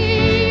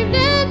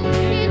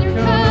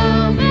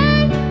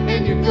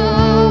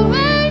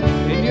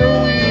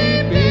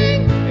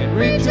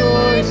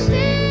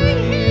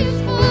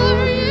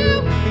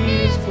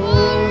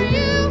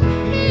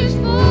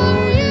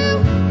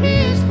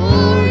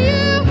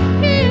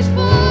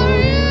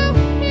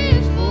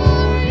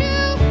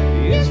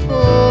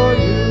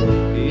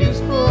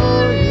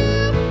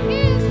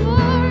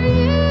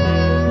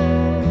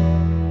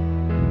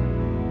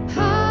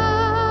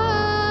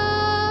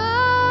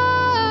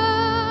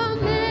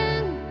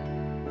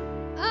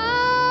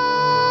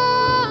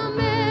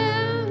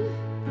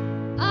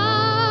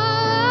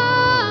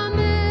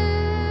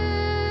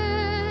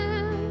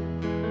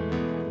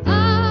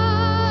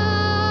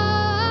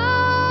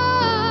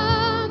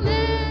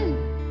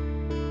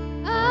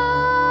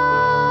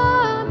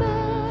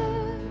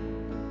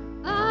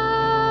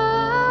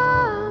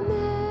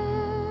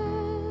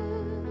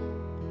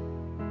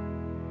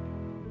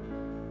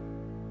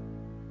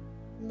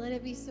 let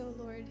it be so,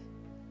 Lord.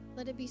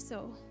 Let it be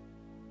so.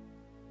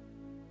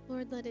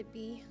 Lord, let it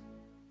be.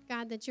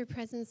 God, that your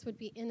presence would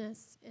be in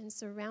us and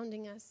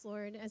surrounding us,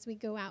 Lord, as we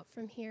go out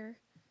from here.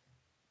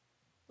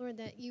 Lord,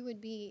 that you would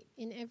be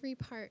in every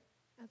part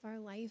of our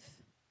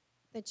life,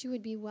 that you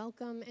would be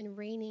welcome and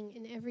reigning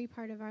in every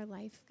part of our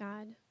life,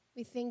 God.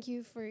 We thank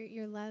you for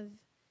your love.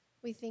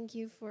 We thank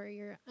you for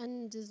your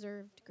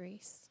undeserved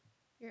grace,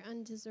 your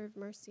undeserved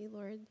mercy,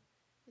 Lord,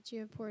 that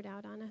you have poured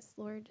out on us,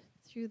 Lord,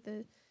 through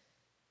the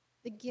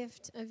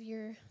gift of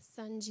your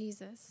Son,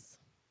 Jesus,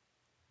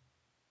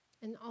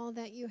 and all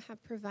that you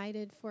have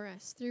provided for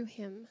us through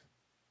him,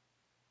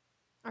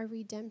 our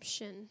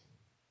redemption,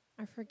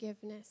 our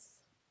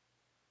forgiveness,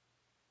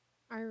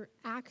 our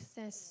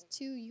access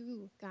to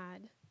you,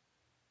 God.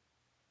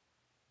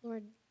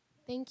 Lord,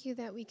 thank you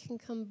that we can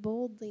come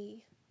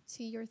boldly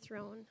to your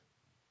throne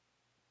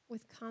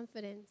with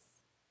confidence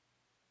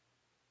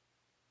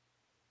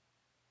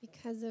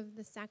because of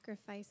the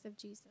sacrifice of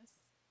Jesus.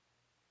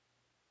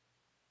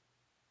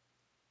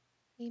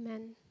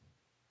 Amen.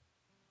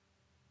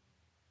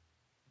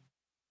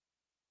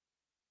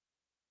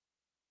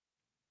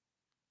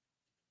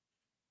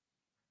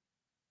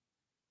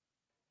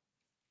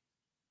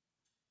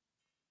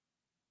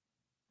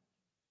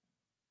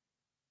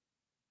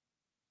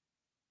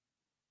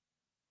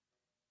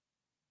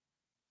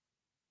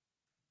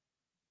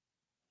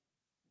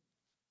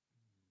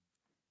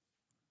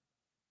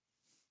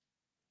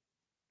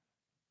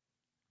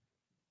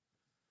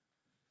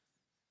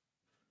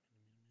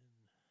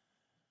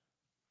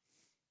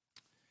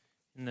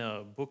 In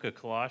the book of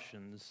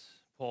Colossians,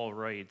 Paul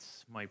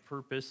writes, "My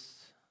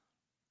purpose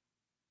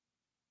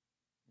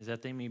is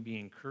that they may be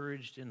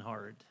encouraged in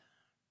heart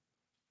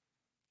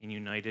and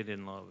united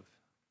in love,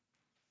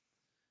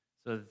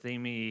 so that they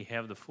may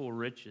have the full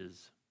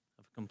riches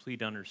of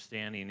complete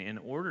understanding, in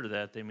order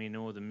that they may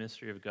know the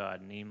mystery of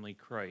God, namely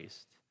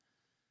Christ,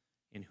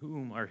 in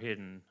whom are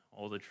hidden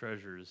all the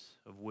treasures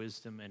of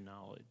wisdom and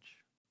knowledge."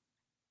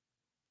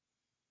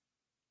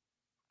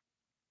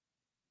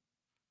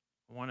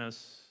 I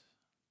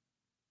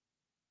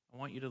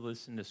want you to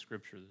listen to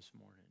Scripture this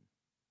morning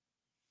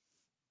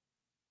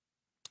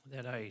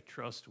that I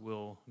trust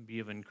will be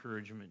of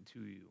encouragement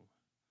to you.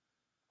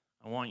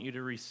 I want you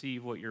to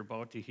receive what you're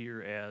about to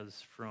hear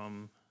as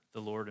from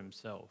the Lord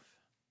himself.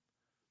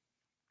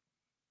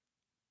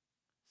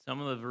 Some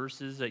of the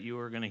verses that you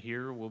are going to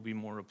hear will be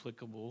more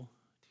applicable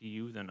to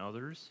you than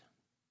others.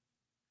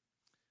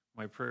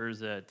 My prayer is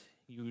that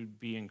you would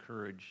be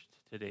encouraged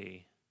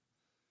today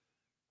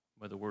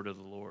by the word of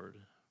the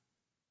Lord.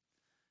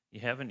 You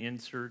have an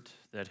insert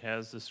that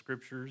has the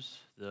scriptures,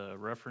 the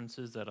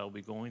references that I'll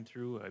be going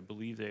through. I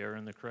believe they are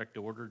in the correct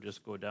order.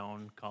 Just go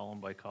down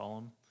column by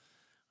column.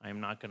 I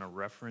am not going to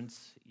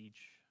reference each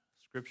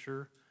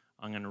scripture.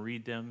 I'm going to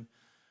read them.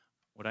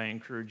 What I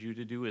encourage you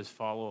to do is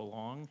follow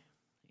along.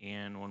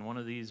 And when one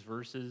of these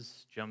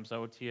verses jumps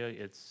out to you,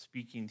 it's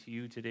speaking to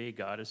you today.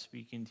 God is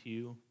speaking to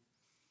you.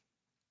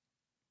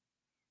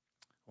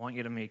 I want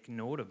you to make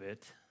note of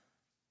it.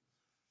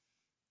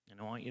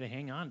 And I want you to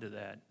hang on to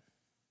that.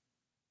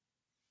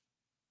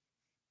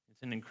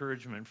 It's an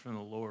encouragement from the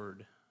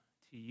Lord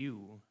to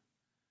you.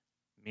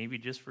 Maybe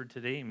just for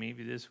today,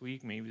 maybe this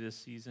week, maybe this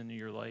season of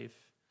your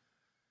life.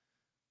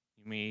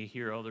 You may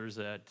hear others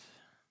that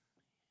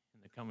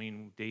in the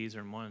coming days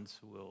or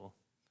months will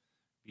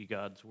be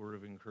God's word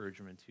of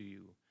encouragement to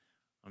you.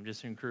 I'm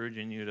just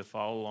encouraging you to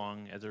follow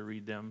along as I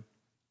read them.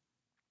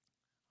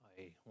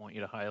 I want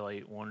you to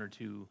highlight one or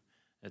two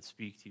that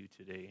speak to you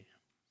today.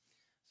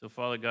 So,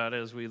 Father God,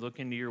 as we look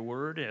into your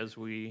word, as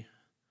we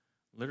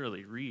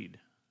literally read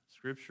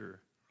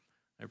Scripture,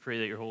 I pray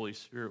that your Holy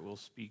Spirit will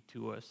speak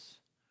to us.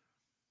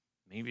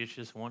 Maybe it's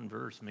just one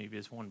verse. Maybe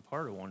it's one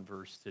part of one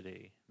verse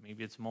today.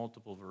 Maybe it's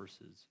multiple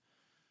verses.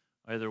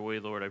 Either way,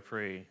 Lord, I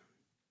pray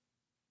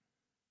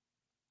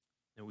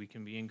that we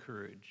can be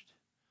encouraged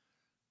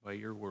by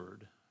your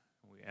word.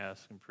 We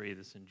ask and pray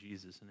this in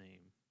Jesus'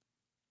 name.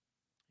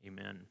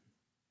 Amen.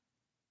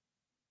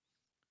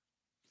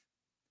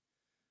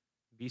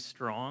 Be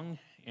strong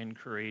and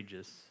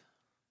courageous.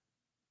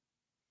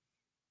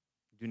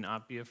 Do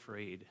not be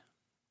afraid.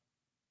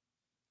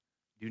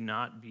 Do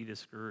not be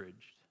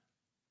discouraged.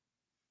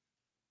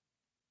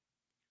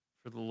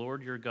 For the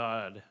Lord your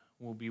God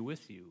will be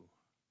with you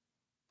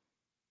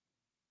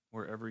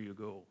wherever you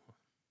go.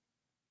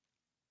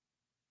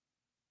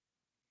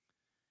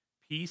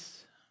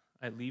 Peace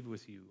I leave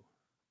with you.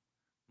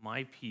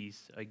 My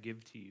peace I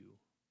give to you.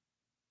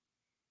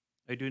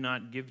 I do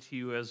not give to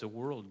you as the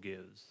world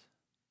gives.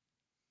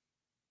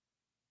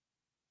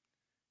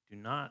 Do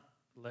not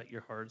let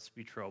your hearts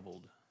be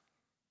troubled,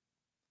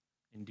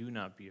 and do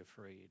not be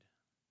afraid.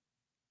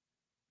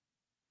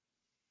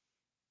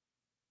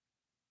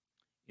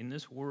 In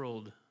this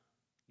world,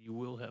 you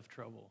will have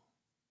trouble,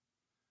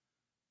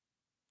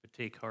 but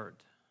take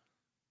heart.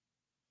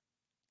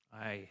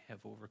 I have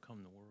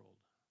overcome the world.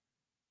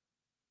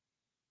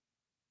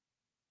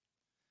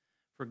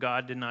 For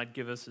God did not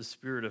give us a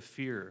spirit of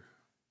fear,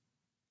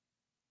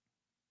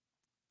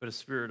 but a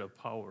spirit of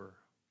power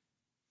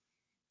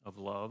of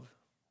love,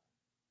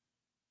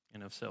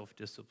 and of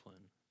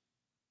self-discipline.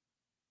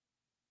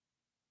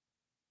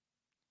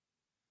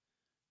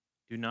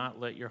 Do not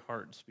let your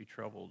hearts be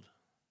troubled.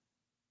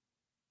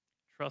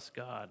 Trust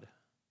God.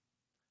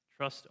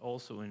 Trust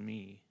also in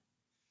me.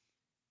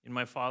 In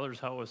my Father's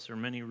house are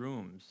many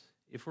rooms.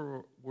 If it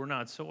were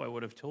not so, I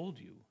would have told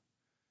you.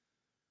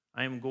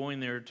 I am going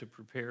there to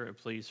prepare a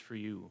place for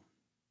you.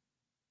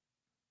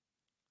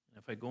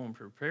 And if I go and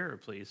prepare a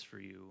place for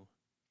you,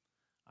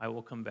 I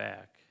will come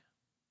back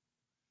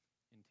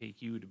and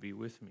take you to be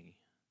with me,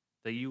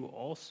 that you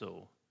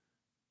also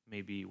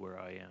may be where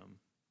I am.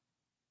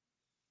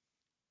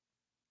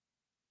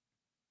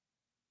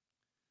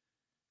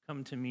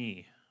 Come to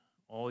me,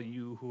 all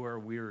you who are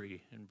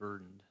weary and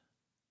burdened,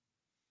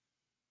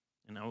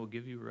 and I will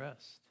give you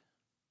rest.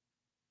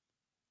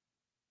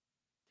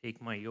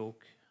 Take my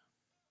yoke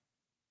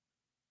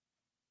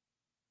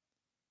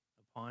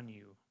upon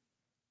you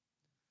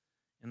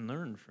and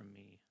learn from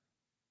me,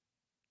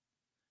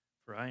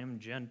 for I am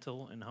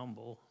gentle and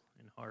humble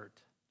in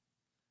heart,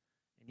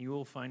 and you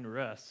will find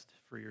rest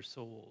for your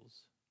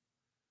souls.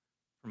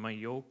 For my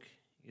yoke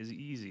is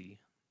easy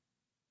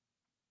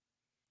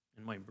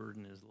and my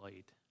burden is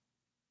light.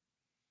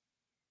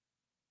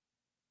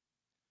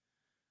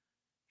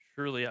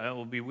 Surely I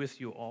will be with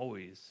you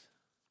always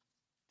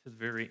to the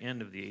very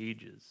end of the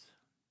ages.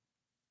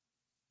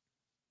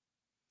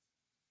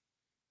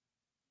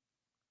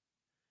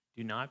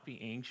 Do not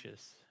be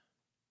anxious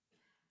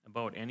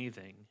about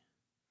anything,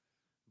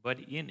 but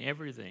in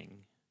everything,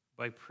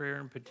 by prayer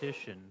and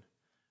petition,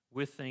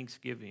 with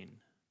thanksgiving,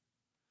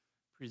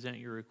 present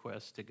your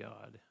requests to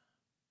God.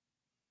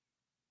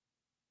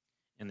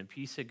 And the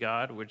peace of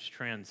God, which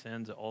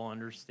transcends all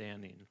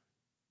understanding,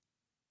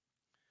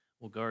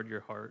 will guard your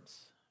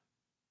hearts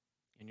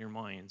and your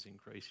minds in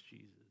Christ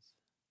Jesus.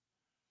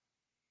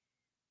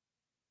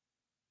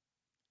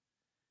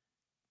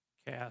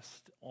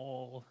 Cast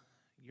all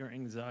your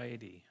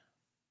anxiety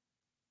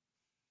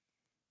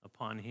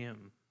upon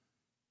him,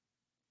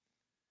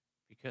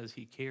 because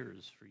he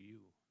cares for you.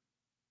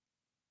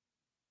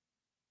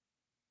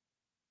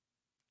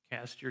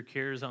 Cast your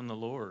cares on the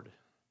Lord,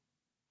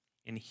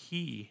 and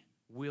he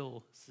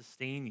will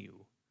sustain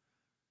you.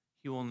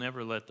 He will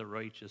never let the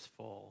righteous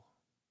fall.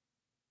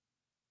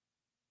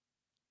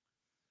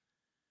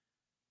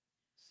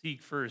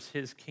 Seek first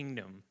his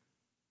kingdom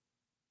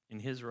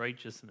and his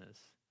righteousness,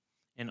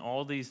 and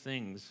all these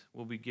things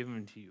will be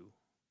given to you.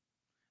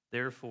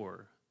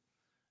 Therefore,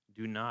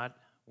 do not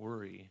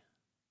worry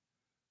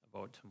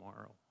about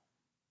tomorrow.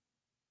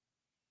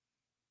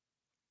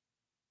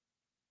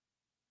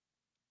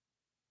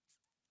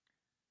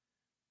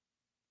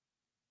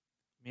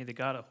 May the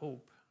God of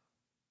hope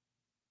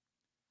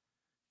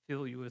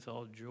fill you with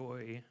all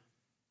joy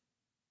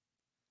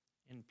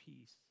and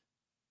peace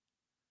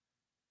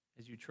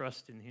as you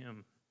trust in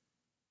him,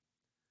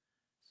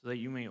 so that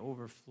you may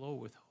overflow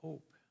with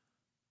hope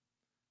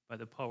by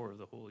the power of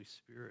the Holy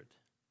Spirit.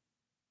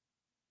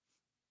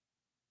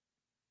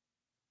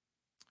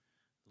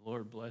 The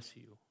Lord bless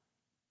you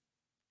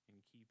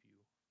and keep you.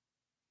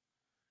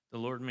 The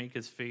Lord make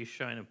his face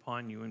shine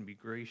upon you and be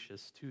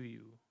gracious to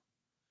you.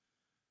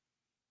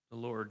 The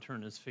Lord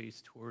turn his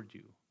face toward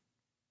you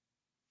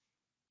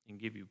and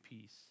give you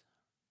peace.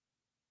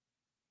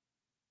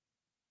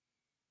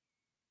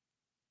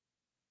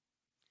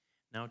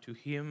 Now to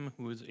him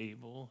who is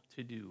able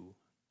to do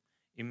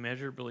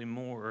immeasurably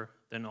more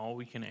than all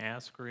we can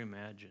ask or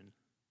imagine,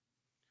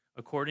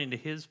 according to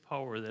his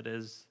power that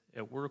is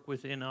at work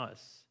within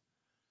us,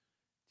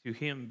 to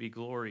him be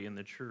glory in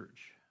the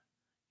church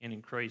and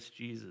in Christ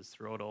Jesus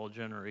throughout all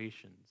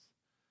generations,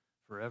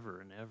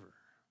 forever and ever.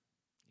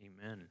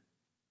 Amen.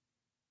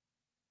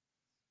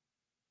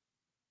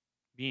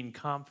 Being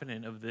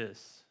confident of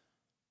this,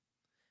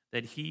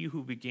 that he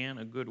who began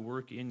a good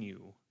work in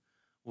you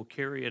will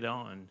carry it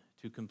on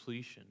to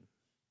completion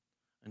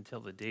until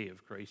the day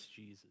of Christ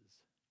Jesus.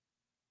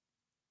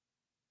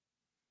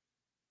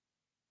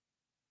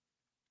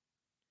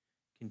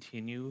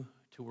 Continue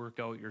to work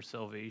out your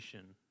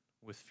salvation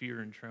with fear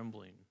and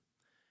trembling,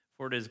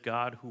 for it is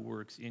God who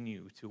works in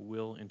you to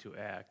will and to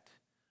act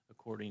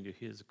according to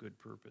his good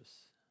purpose.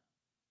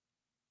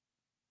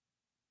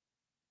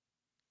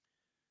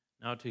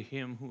 Now to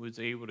him who is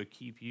able to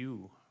keep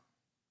you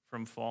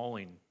from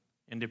falling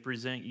and to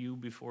present you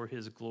before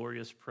his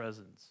glorious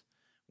presence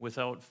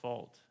without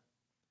fault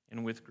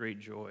and with great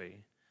joy,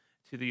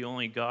 to the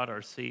only God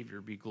our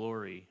Savior be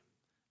glory,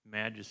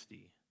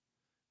 majesty,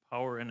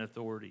 power, and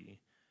authority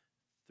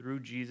through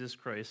Jesus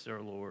Christ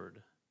our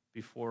Lord,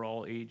 before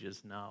all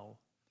ages, now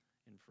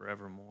and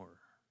forevermore.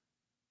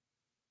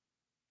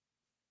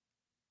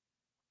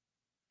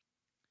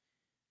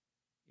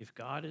 If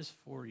God is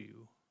for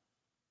you,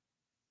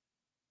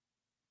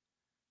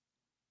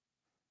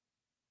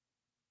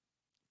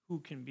 who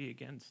can be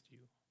against you?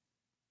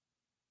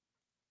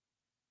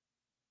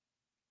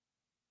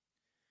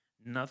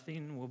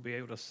 Nothing will be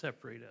able to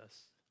separate us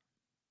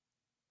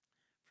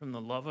from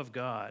the love of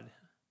God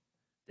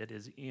that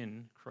is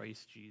in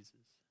Christ Jesus.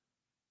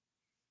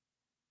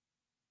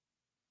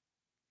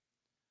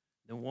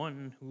 The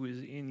one who is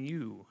in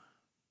you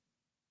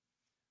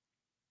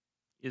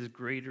is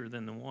greater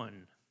than the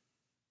one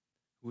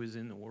who is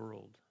in the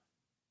world.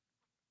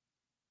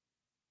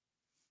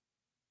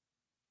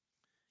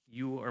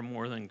 You are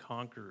more than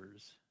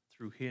conquerors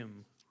through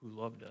him who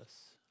loved us.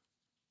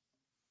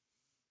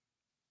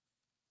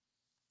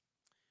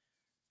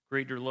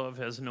 Greater love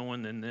has no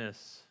one than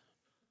this,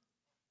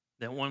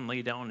 that one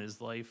lay down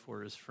his life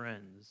for his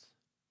friends.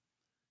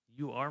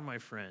 You are my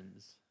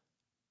friends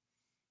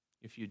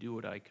if you do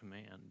what I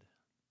command.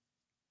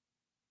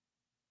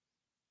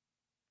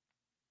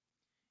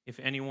 If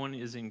anyone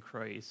is in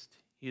Christ,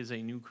 he is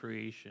a new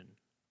creation.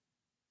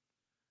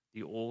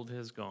 The old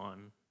has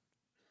gone,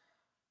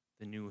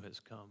 the new has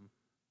come.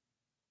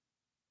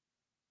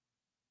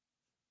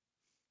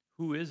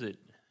 Who is it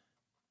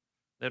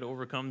that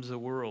overcomes the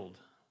world?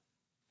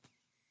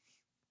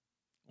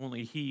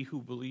 Only he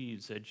who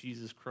believes that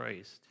Jesus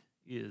Christ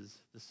is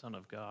the Son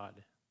of God.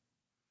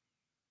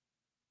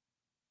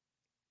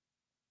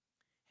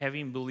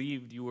 Having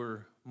believed, you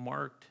were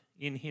marked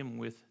in him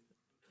with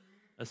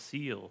a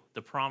seal,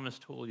 the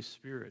promised Holy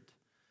Spirit,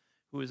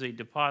 who is a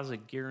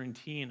deposit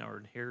guaranteeing our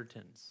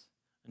inheritance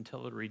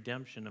until the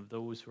redemption of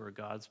those who are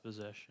God's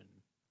possession,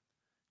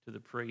 to the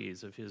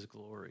praise of his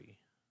glory.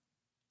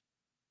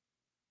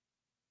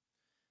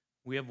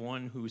 We have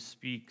one who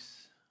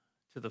speaks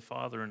to the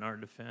Father in our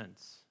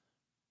defense,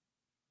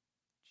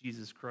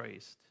 Jesus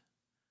Christ,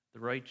 the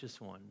righteous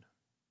one.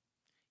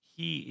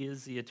 He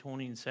is the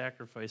atoning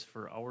sacrifice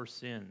for our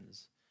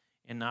sins,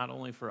 and not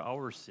only for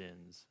our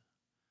sins,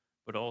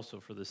 but also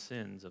for the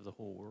sins of the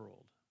whole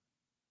world.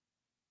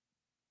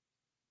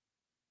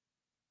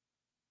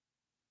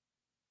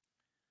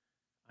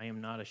 I am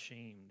not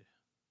ashamed,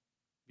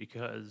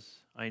 because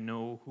I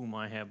know whom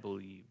I have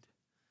believed,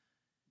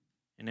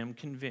 and am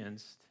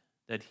convinced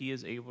that he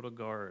is able to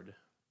guard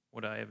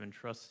what I have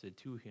entrusted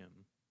to him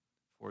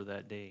for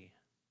that day.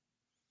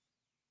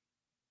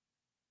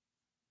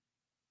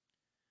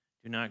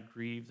 Do not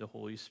grieve the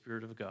Holy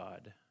Spirit of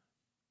God,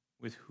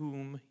 with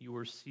whom you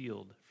were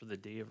sealed for the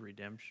day of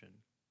redemption.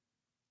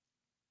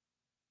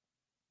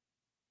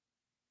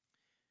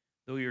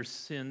 Though your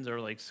sins are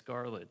like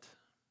scarlet,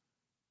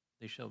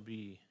 they shall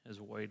be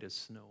as white as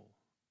snow.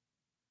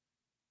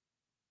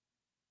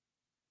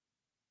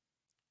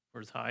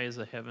 For as high as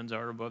the heavens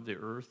are above the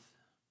earth,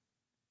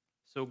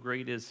 so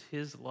great is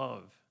his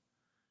love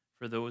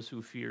for those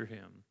who fear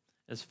him.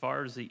 As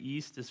far as the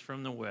east is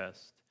from the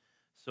west,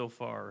 so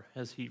far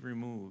has he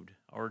removed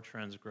our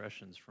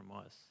transgressions from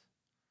us.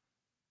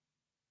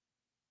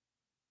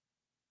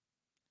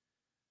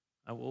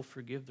 I will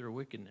forgive their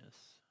wickedness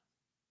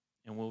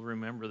and will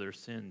remember their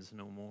sins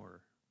no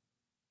more.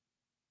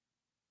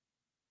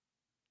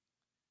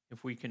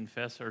 If we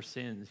confess our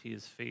sins, he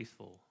is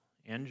faithful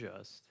and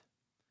just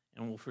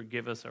and will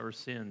forgive us our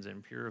sins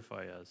and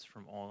purify us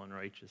from all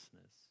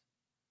unrighteousness.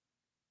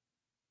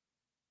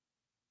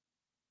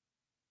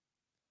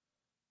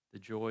 The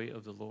joy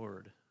of the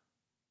Lord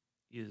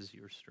is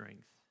your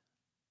strength.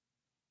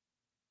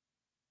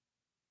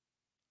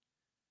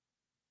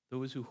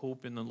 Those who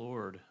hope in the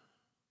Lord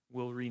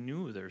will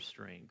renew their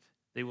strength.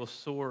 They will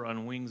soar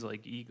on wings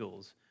like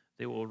eagles.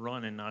 They will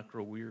run and not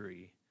grow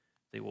weary.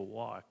 They will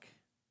walk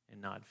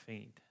and not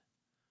faint.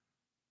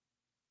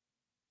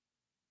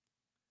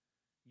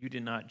 You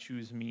did not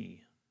choose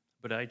me,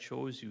 but I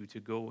chose you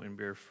to go and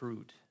bear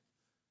fruit,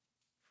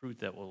 fruit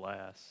that will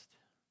last.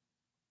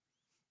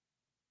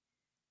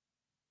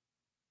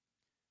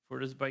 For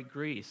it is by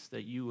grace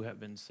that you have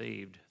been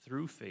saved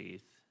through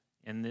faith,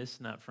 and this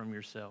not from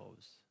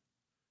yourselves.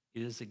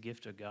 It is a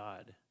gift of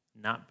God,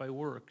 not by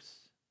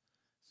works,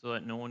 so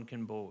that no one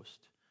can boast.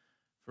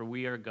 For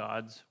we are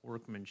God's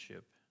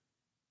workmanship,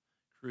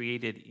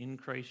 created in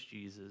Christ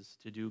Jesus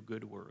to do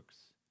good works,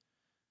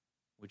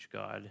 which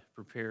God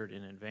prepared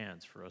in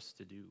advance for us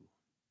to do.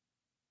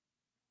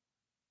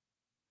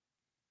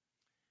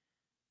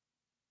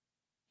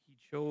 He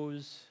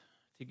chose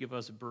to give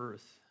us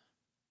birth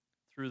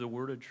through the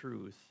word of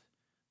truth,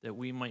 that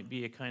we might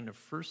be a kind of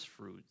first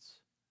fruits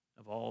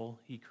of all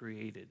he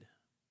created.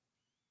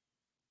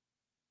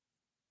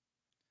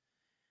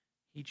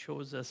 He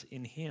chose us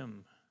in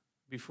him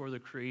before the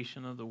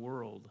creation of the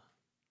world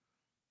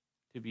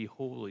to be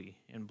holy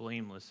and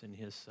blameless in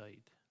his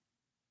sight.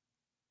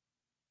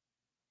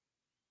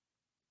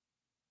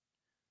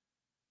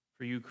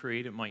 For you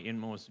created my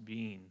inmost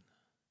being.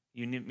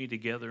 You knit me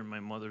together in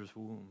my mother's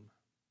womb.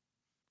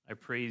 I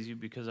praise you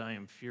because I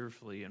am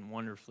fearfully and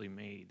wonderfully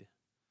made.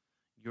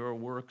 Your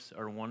works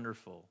are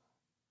wonderful.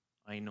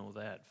 I know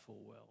that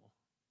full well.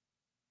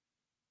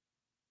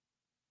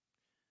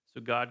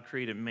 So God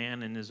created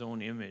man in his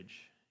own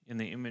image. In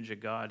the image of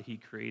God, he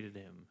created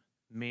him.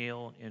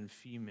 Male and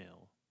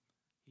female,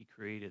 he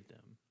created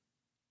them.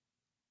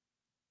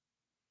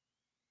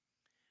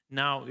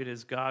 Now it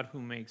is God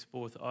who makes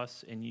both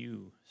us and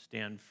you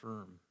stand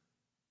firm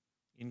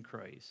in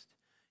Christ.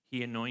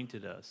 He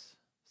anointed us,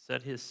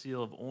 set his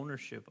seal of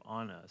ownership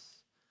on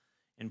us,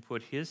 and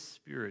put his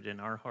Spirit in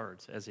our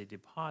hearts as a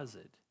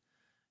deposit,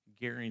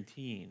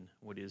 guaranteeing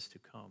what is to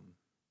come.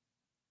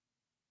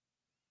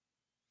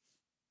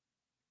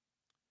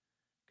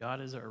 God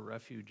is our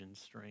refuge and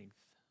strength,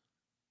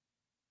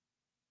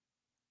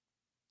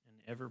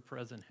 an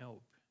ever-present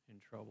help in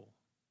trouble.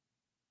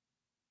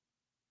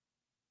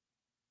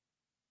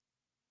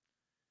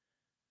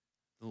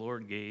 The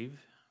Lord gave,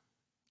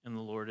 and the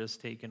Lord has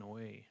taken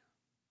away.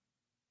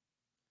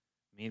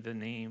 May the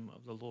name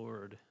of the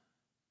Lord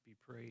be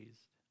praised.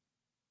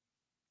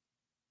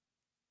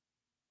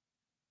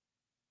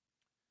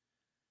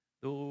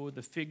 Though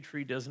the fig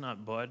tree does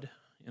not bud,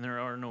 and there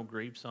are no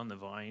grapes on the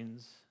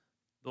vines,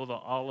 though the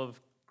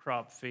olive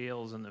crop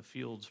fails and the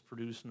fields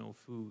produce no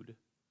food,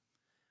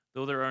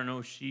 though there are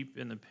no sheep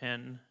in the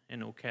pen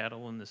and no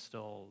cattle in the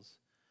stalls,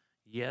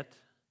 yet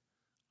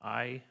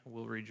I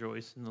will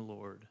rejoice in the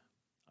Lord.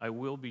 I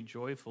will be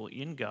joyful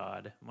in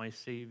God, my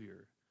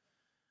Savior.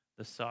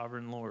 The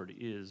sovereign Lord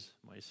is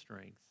my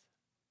strength.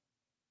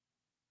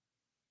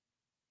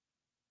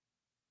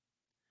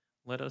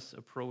 Let us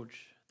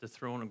approach the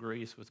throne of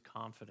grace with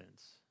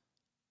confidence,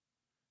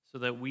 so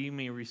that we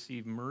may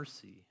receive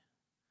mercy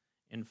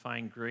and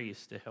find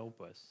grace to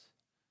help us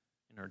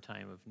in our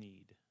time of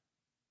need.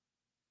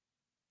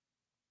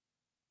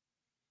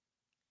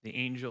 The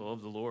angel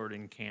of the Lord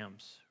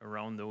encamps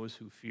around those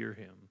who fear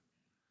him.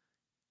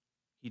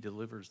 He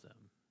delivers them.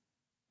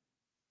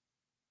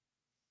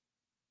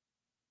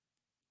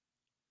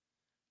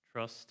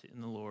 Trust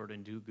in the Lord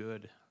and do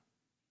good.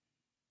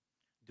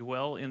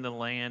 Dwell in the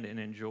land and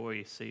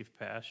enjoy safe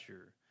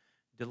pasture.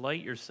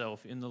 Delight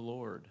yourself in the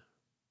Lord,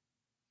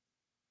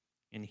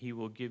 and he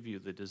will give you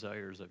the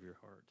desires of your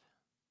heart.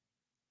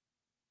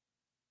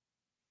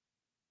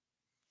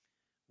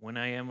 When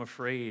I am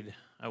afraid,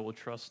 I will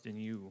trust in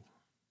you.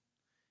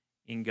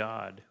 In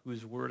God,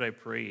 whose word I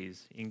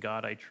praise, in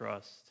God I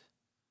trust.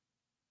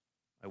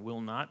 I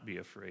will not be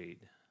afraid.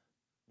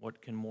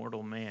 What can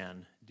mortal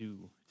man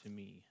do to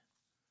me?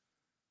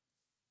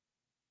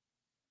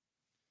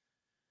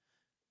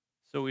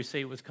 So we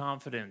say with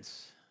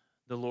confidence,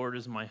 the Lord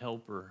is my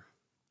helper.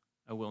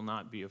 I will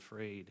not be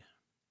afraid.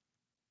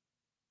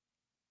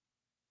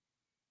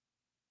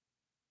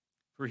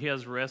 For he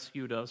has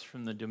rescued us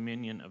from the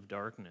dominion of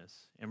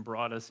darkness and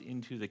brought us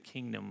into the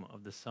kingdom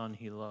of the Son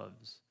he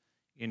loves,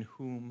 in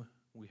whom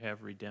we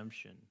have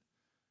redemption,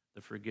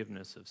 the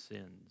forgiveness of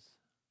sins.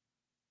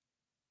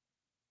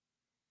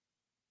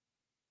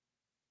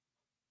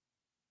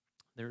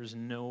 There is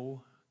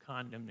no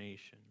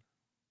condemnation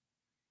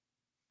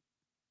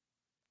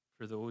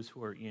for those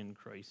who are in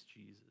Christ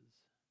Jesus.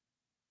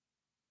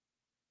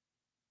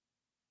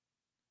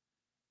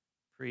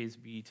 Praise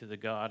be to the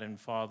God and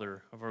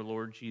Father of our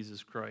Lord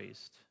Jesus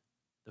Christ,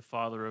 the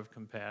Father of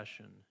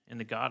compassion and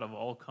the God of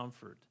all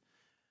comfort,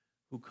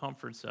 who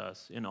comforts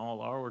us in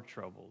all our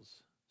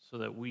troubles, so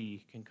that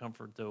we can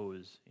comfort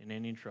those in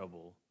any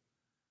trouble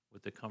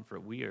with the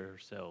comfort we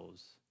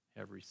ourselves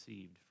have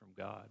received from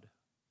God.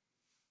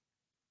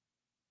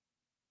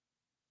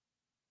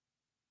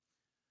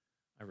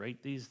 I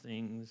write these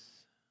things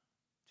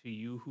to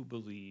you who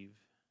believe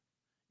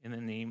in the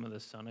name of the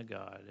Son of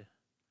God,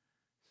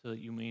 so that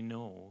you may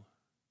know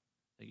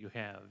that you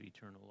have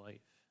eternal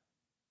life.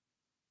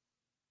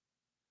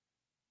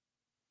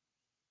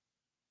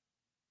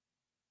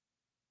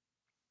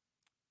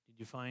 Did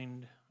you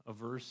find a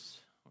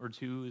verse or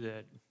two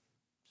that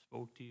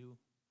spoke to you,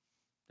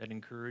 that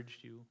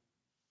encouraged you?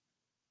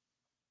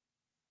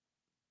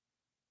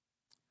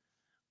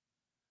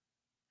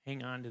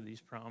 Hang on to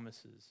these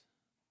promises.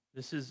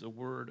 This is the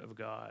word of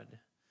God.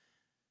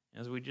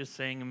 As we just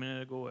sang a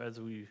minute ago, as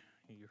you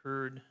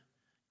heard,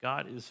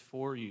 God is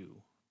for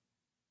you.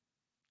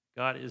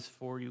 God is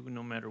for you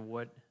no matter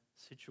what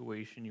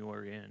situation you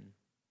are in.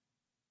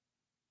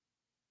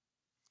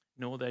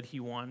 Know that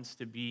he wants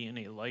to be in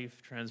a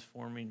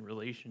life-transforming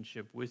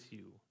relationship with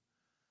you.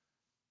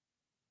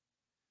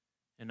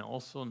 And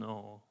also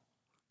know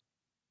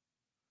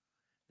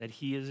that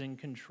he is in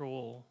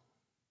control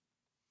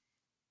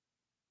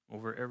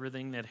over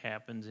everything that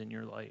happens in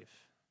your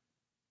life.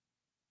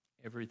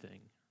 Everything.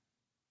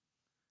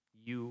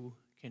 You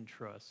can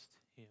trust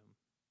him.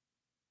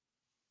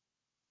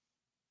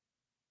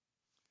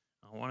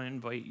 I want to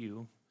invite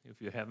you, if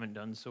you haven't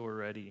done so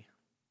already,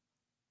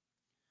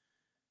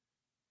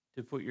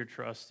 to put your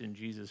trust in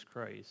Jesus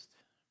Christ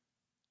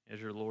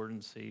as your Lord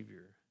and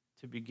Savior,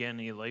 to begin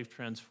a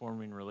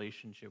life-transforming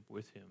relationship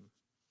with him,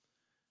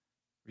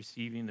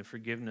 receiving the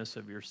forgiveness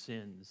of your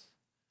sins,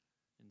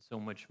 and so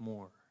much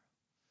more.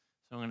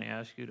 So I'm going to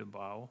ask you to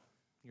bow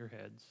your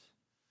heads.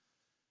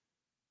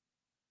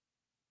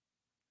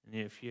 And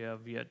if you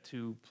have yet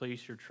to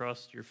place your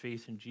trust, your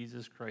faith in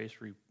Jesus Christ,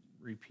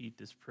 repeat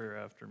this prayer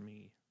after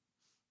me.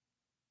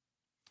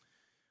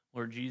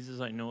 Lord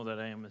Jesus, I know that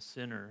I am a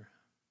sinner,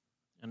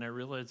 and I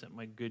realize that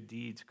my good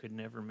deeds could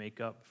never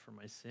make up for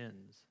my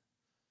sins.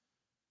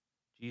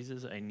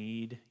 Jesus, I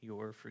need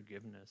your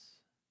forgiveness.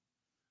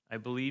 I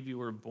believe you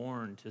were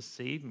born to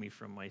save me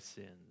from my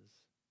sins.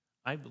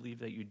 I believe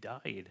that you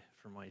died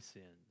for my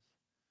sins.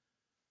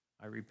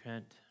 I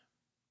repent.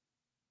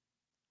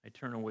 I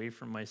turn away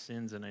from my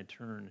sins and I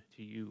turn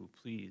to you.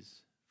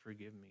 Please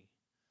forgive me.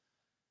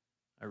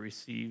 I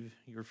receive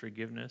your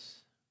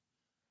forgiveness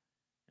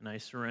and I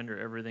surrender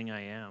everything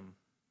I am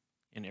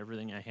and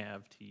everything I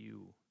have to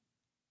you.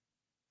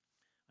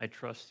 I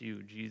trust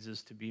you,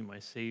 Jesus, to be my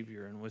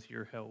Savior, and with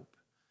your help,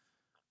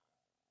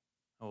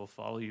 I will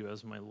follow you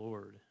as my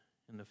Lord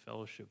in the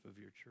fellowship of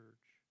your church.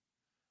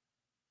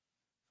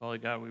 Father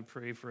God, we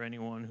pray for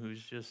anyone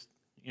who's just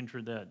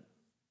entered that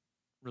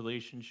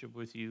relationship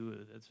with you,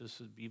 that this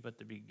would be but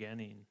the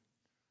beginning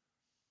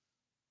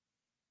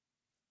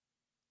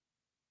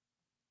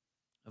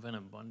of an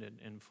abundant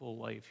and full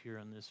life here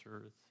on this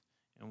earth.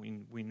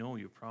 And we know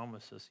you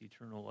promise us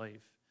eternal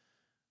life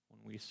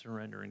when we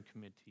surrender and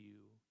commit to you.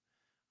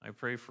 I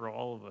pray for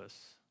all of us,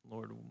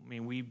 Lord, may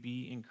we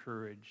be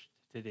encouraged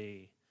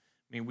today.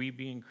 May we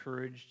be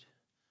encouraged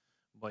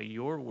by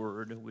your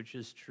word, which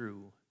is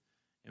true.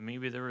 And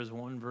maybe there was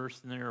one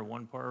verse in there, or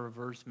one part of a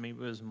verse,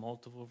 maybe it was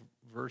multiple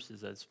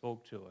verses that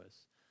spoke to us.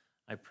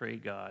 I pray,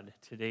 God,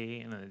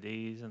 today and in the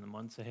days and the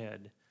months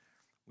ahead,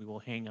 we will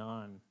hang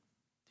on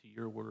to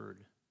your word,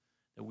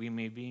 that we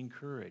may be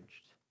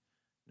encouraged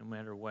no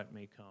matter what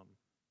may come.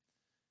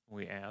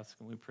 We ask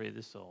and we pray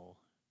this all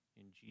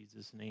in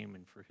Jesus' name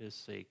and for his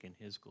sake and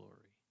his glory.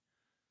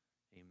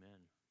 Amen.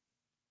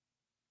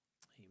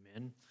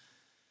 Amen.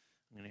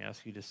 I'm going to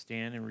ask you to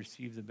stand and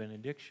receive the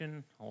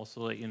benediction. I'll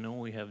also let you know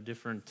we have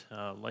different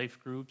life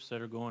groups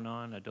that are going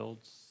on,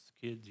 adults,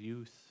 kids,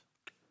 youth.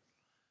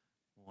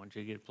 I want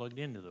you to get plugged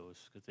into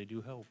those because they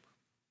do help.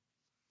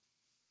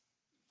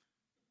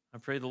 I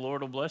pray the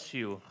Lord will bless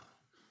you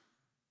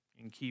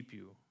and keep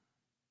you.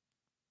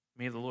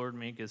 May the Lord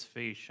make his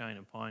face shine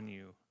upon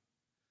you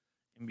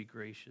and be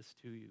gracious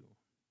to you.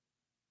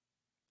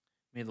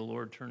 May the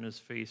Lord turn his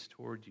face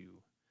toward you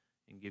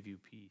and give you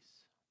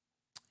peace.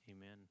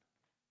 Amen.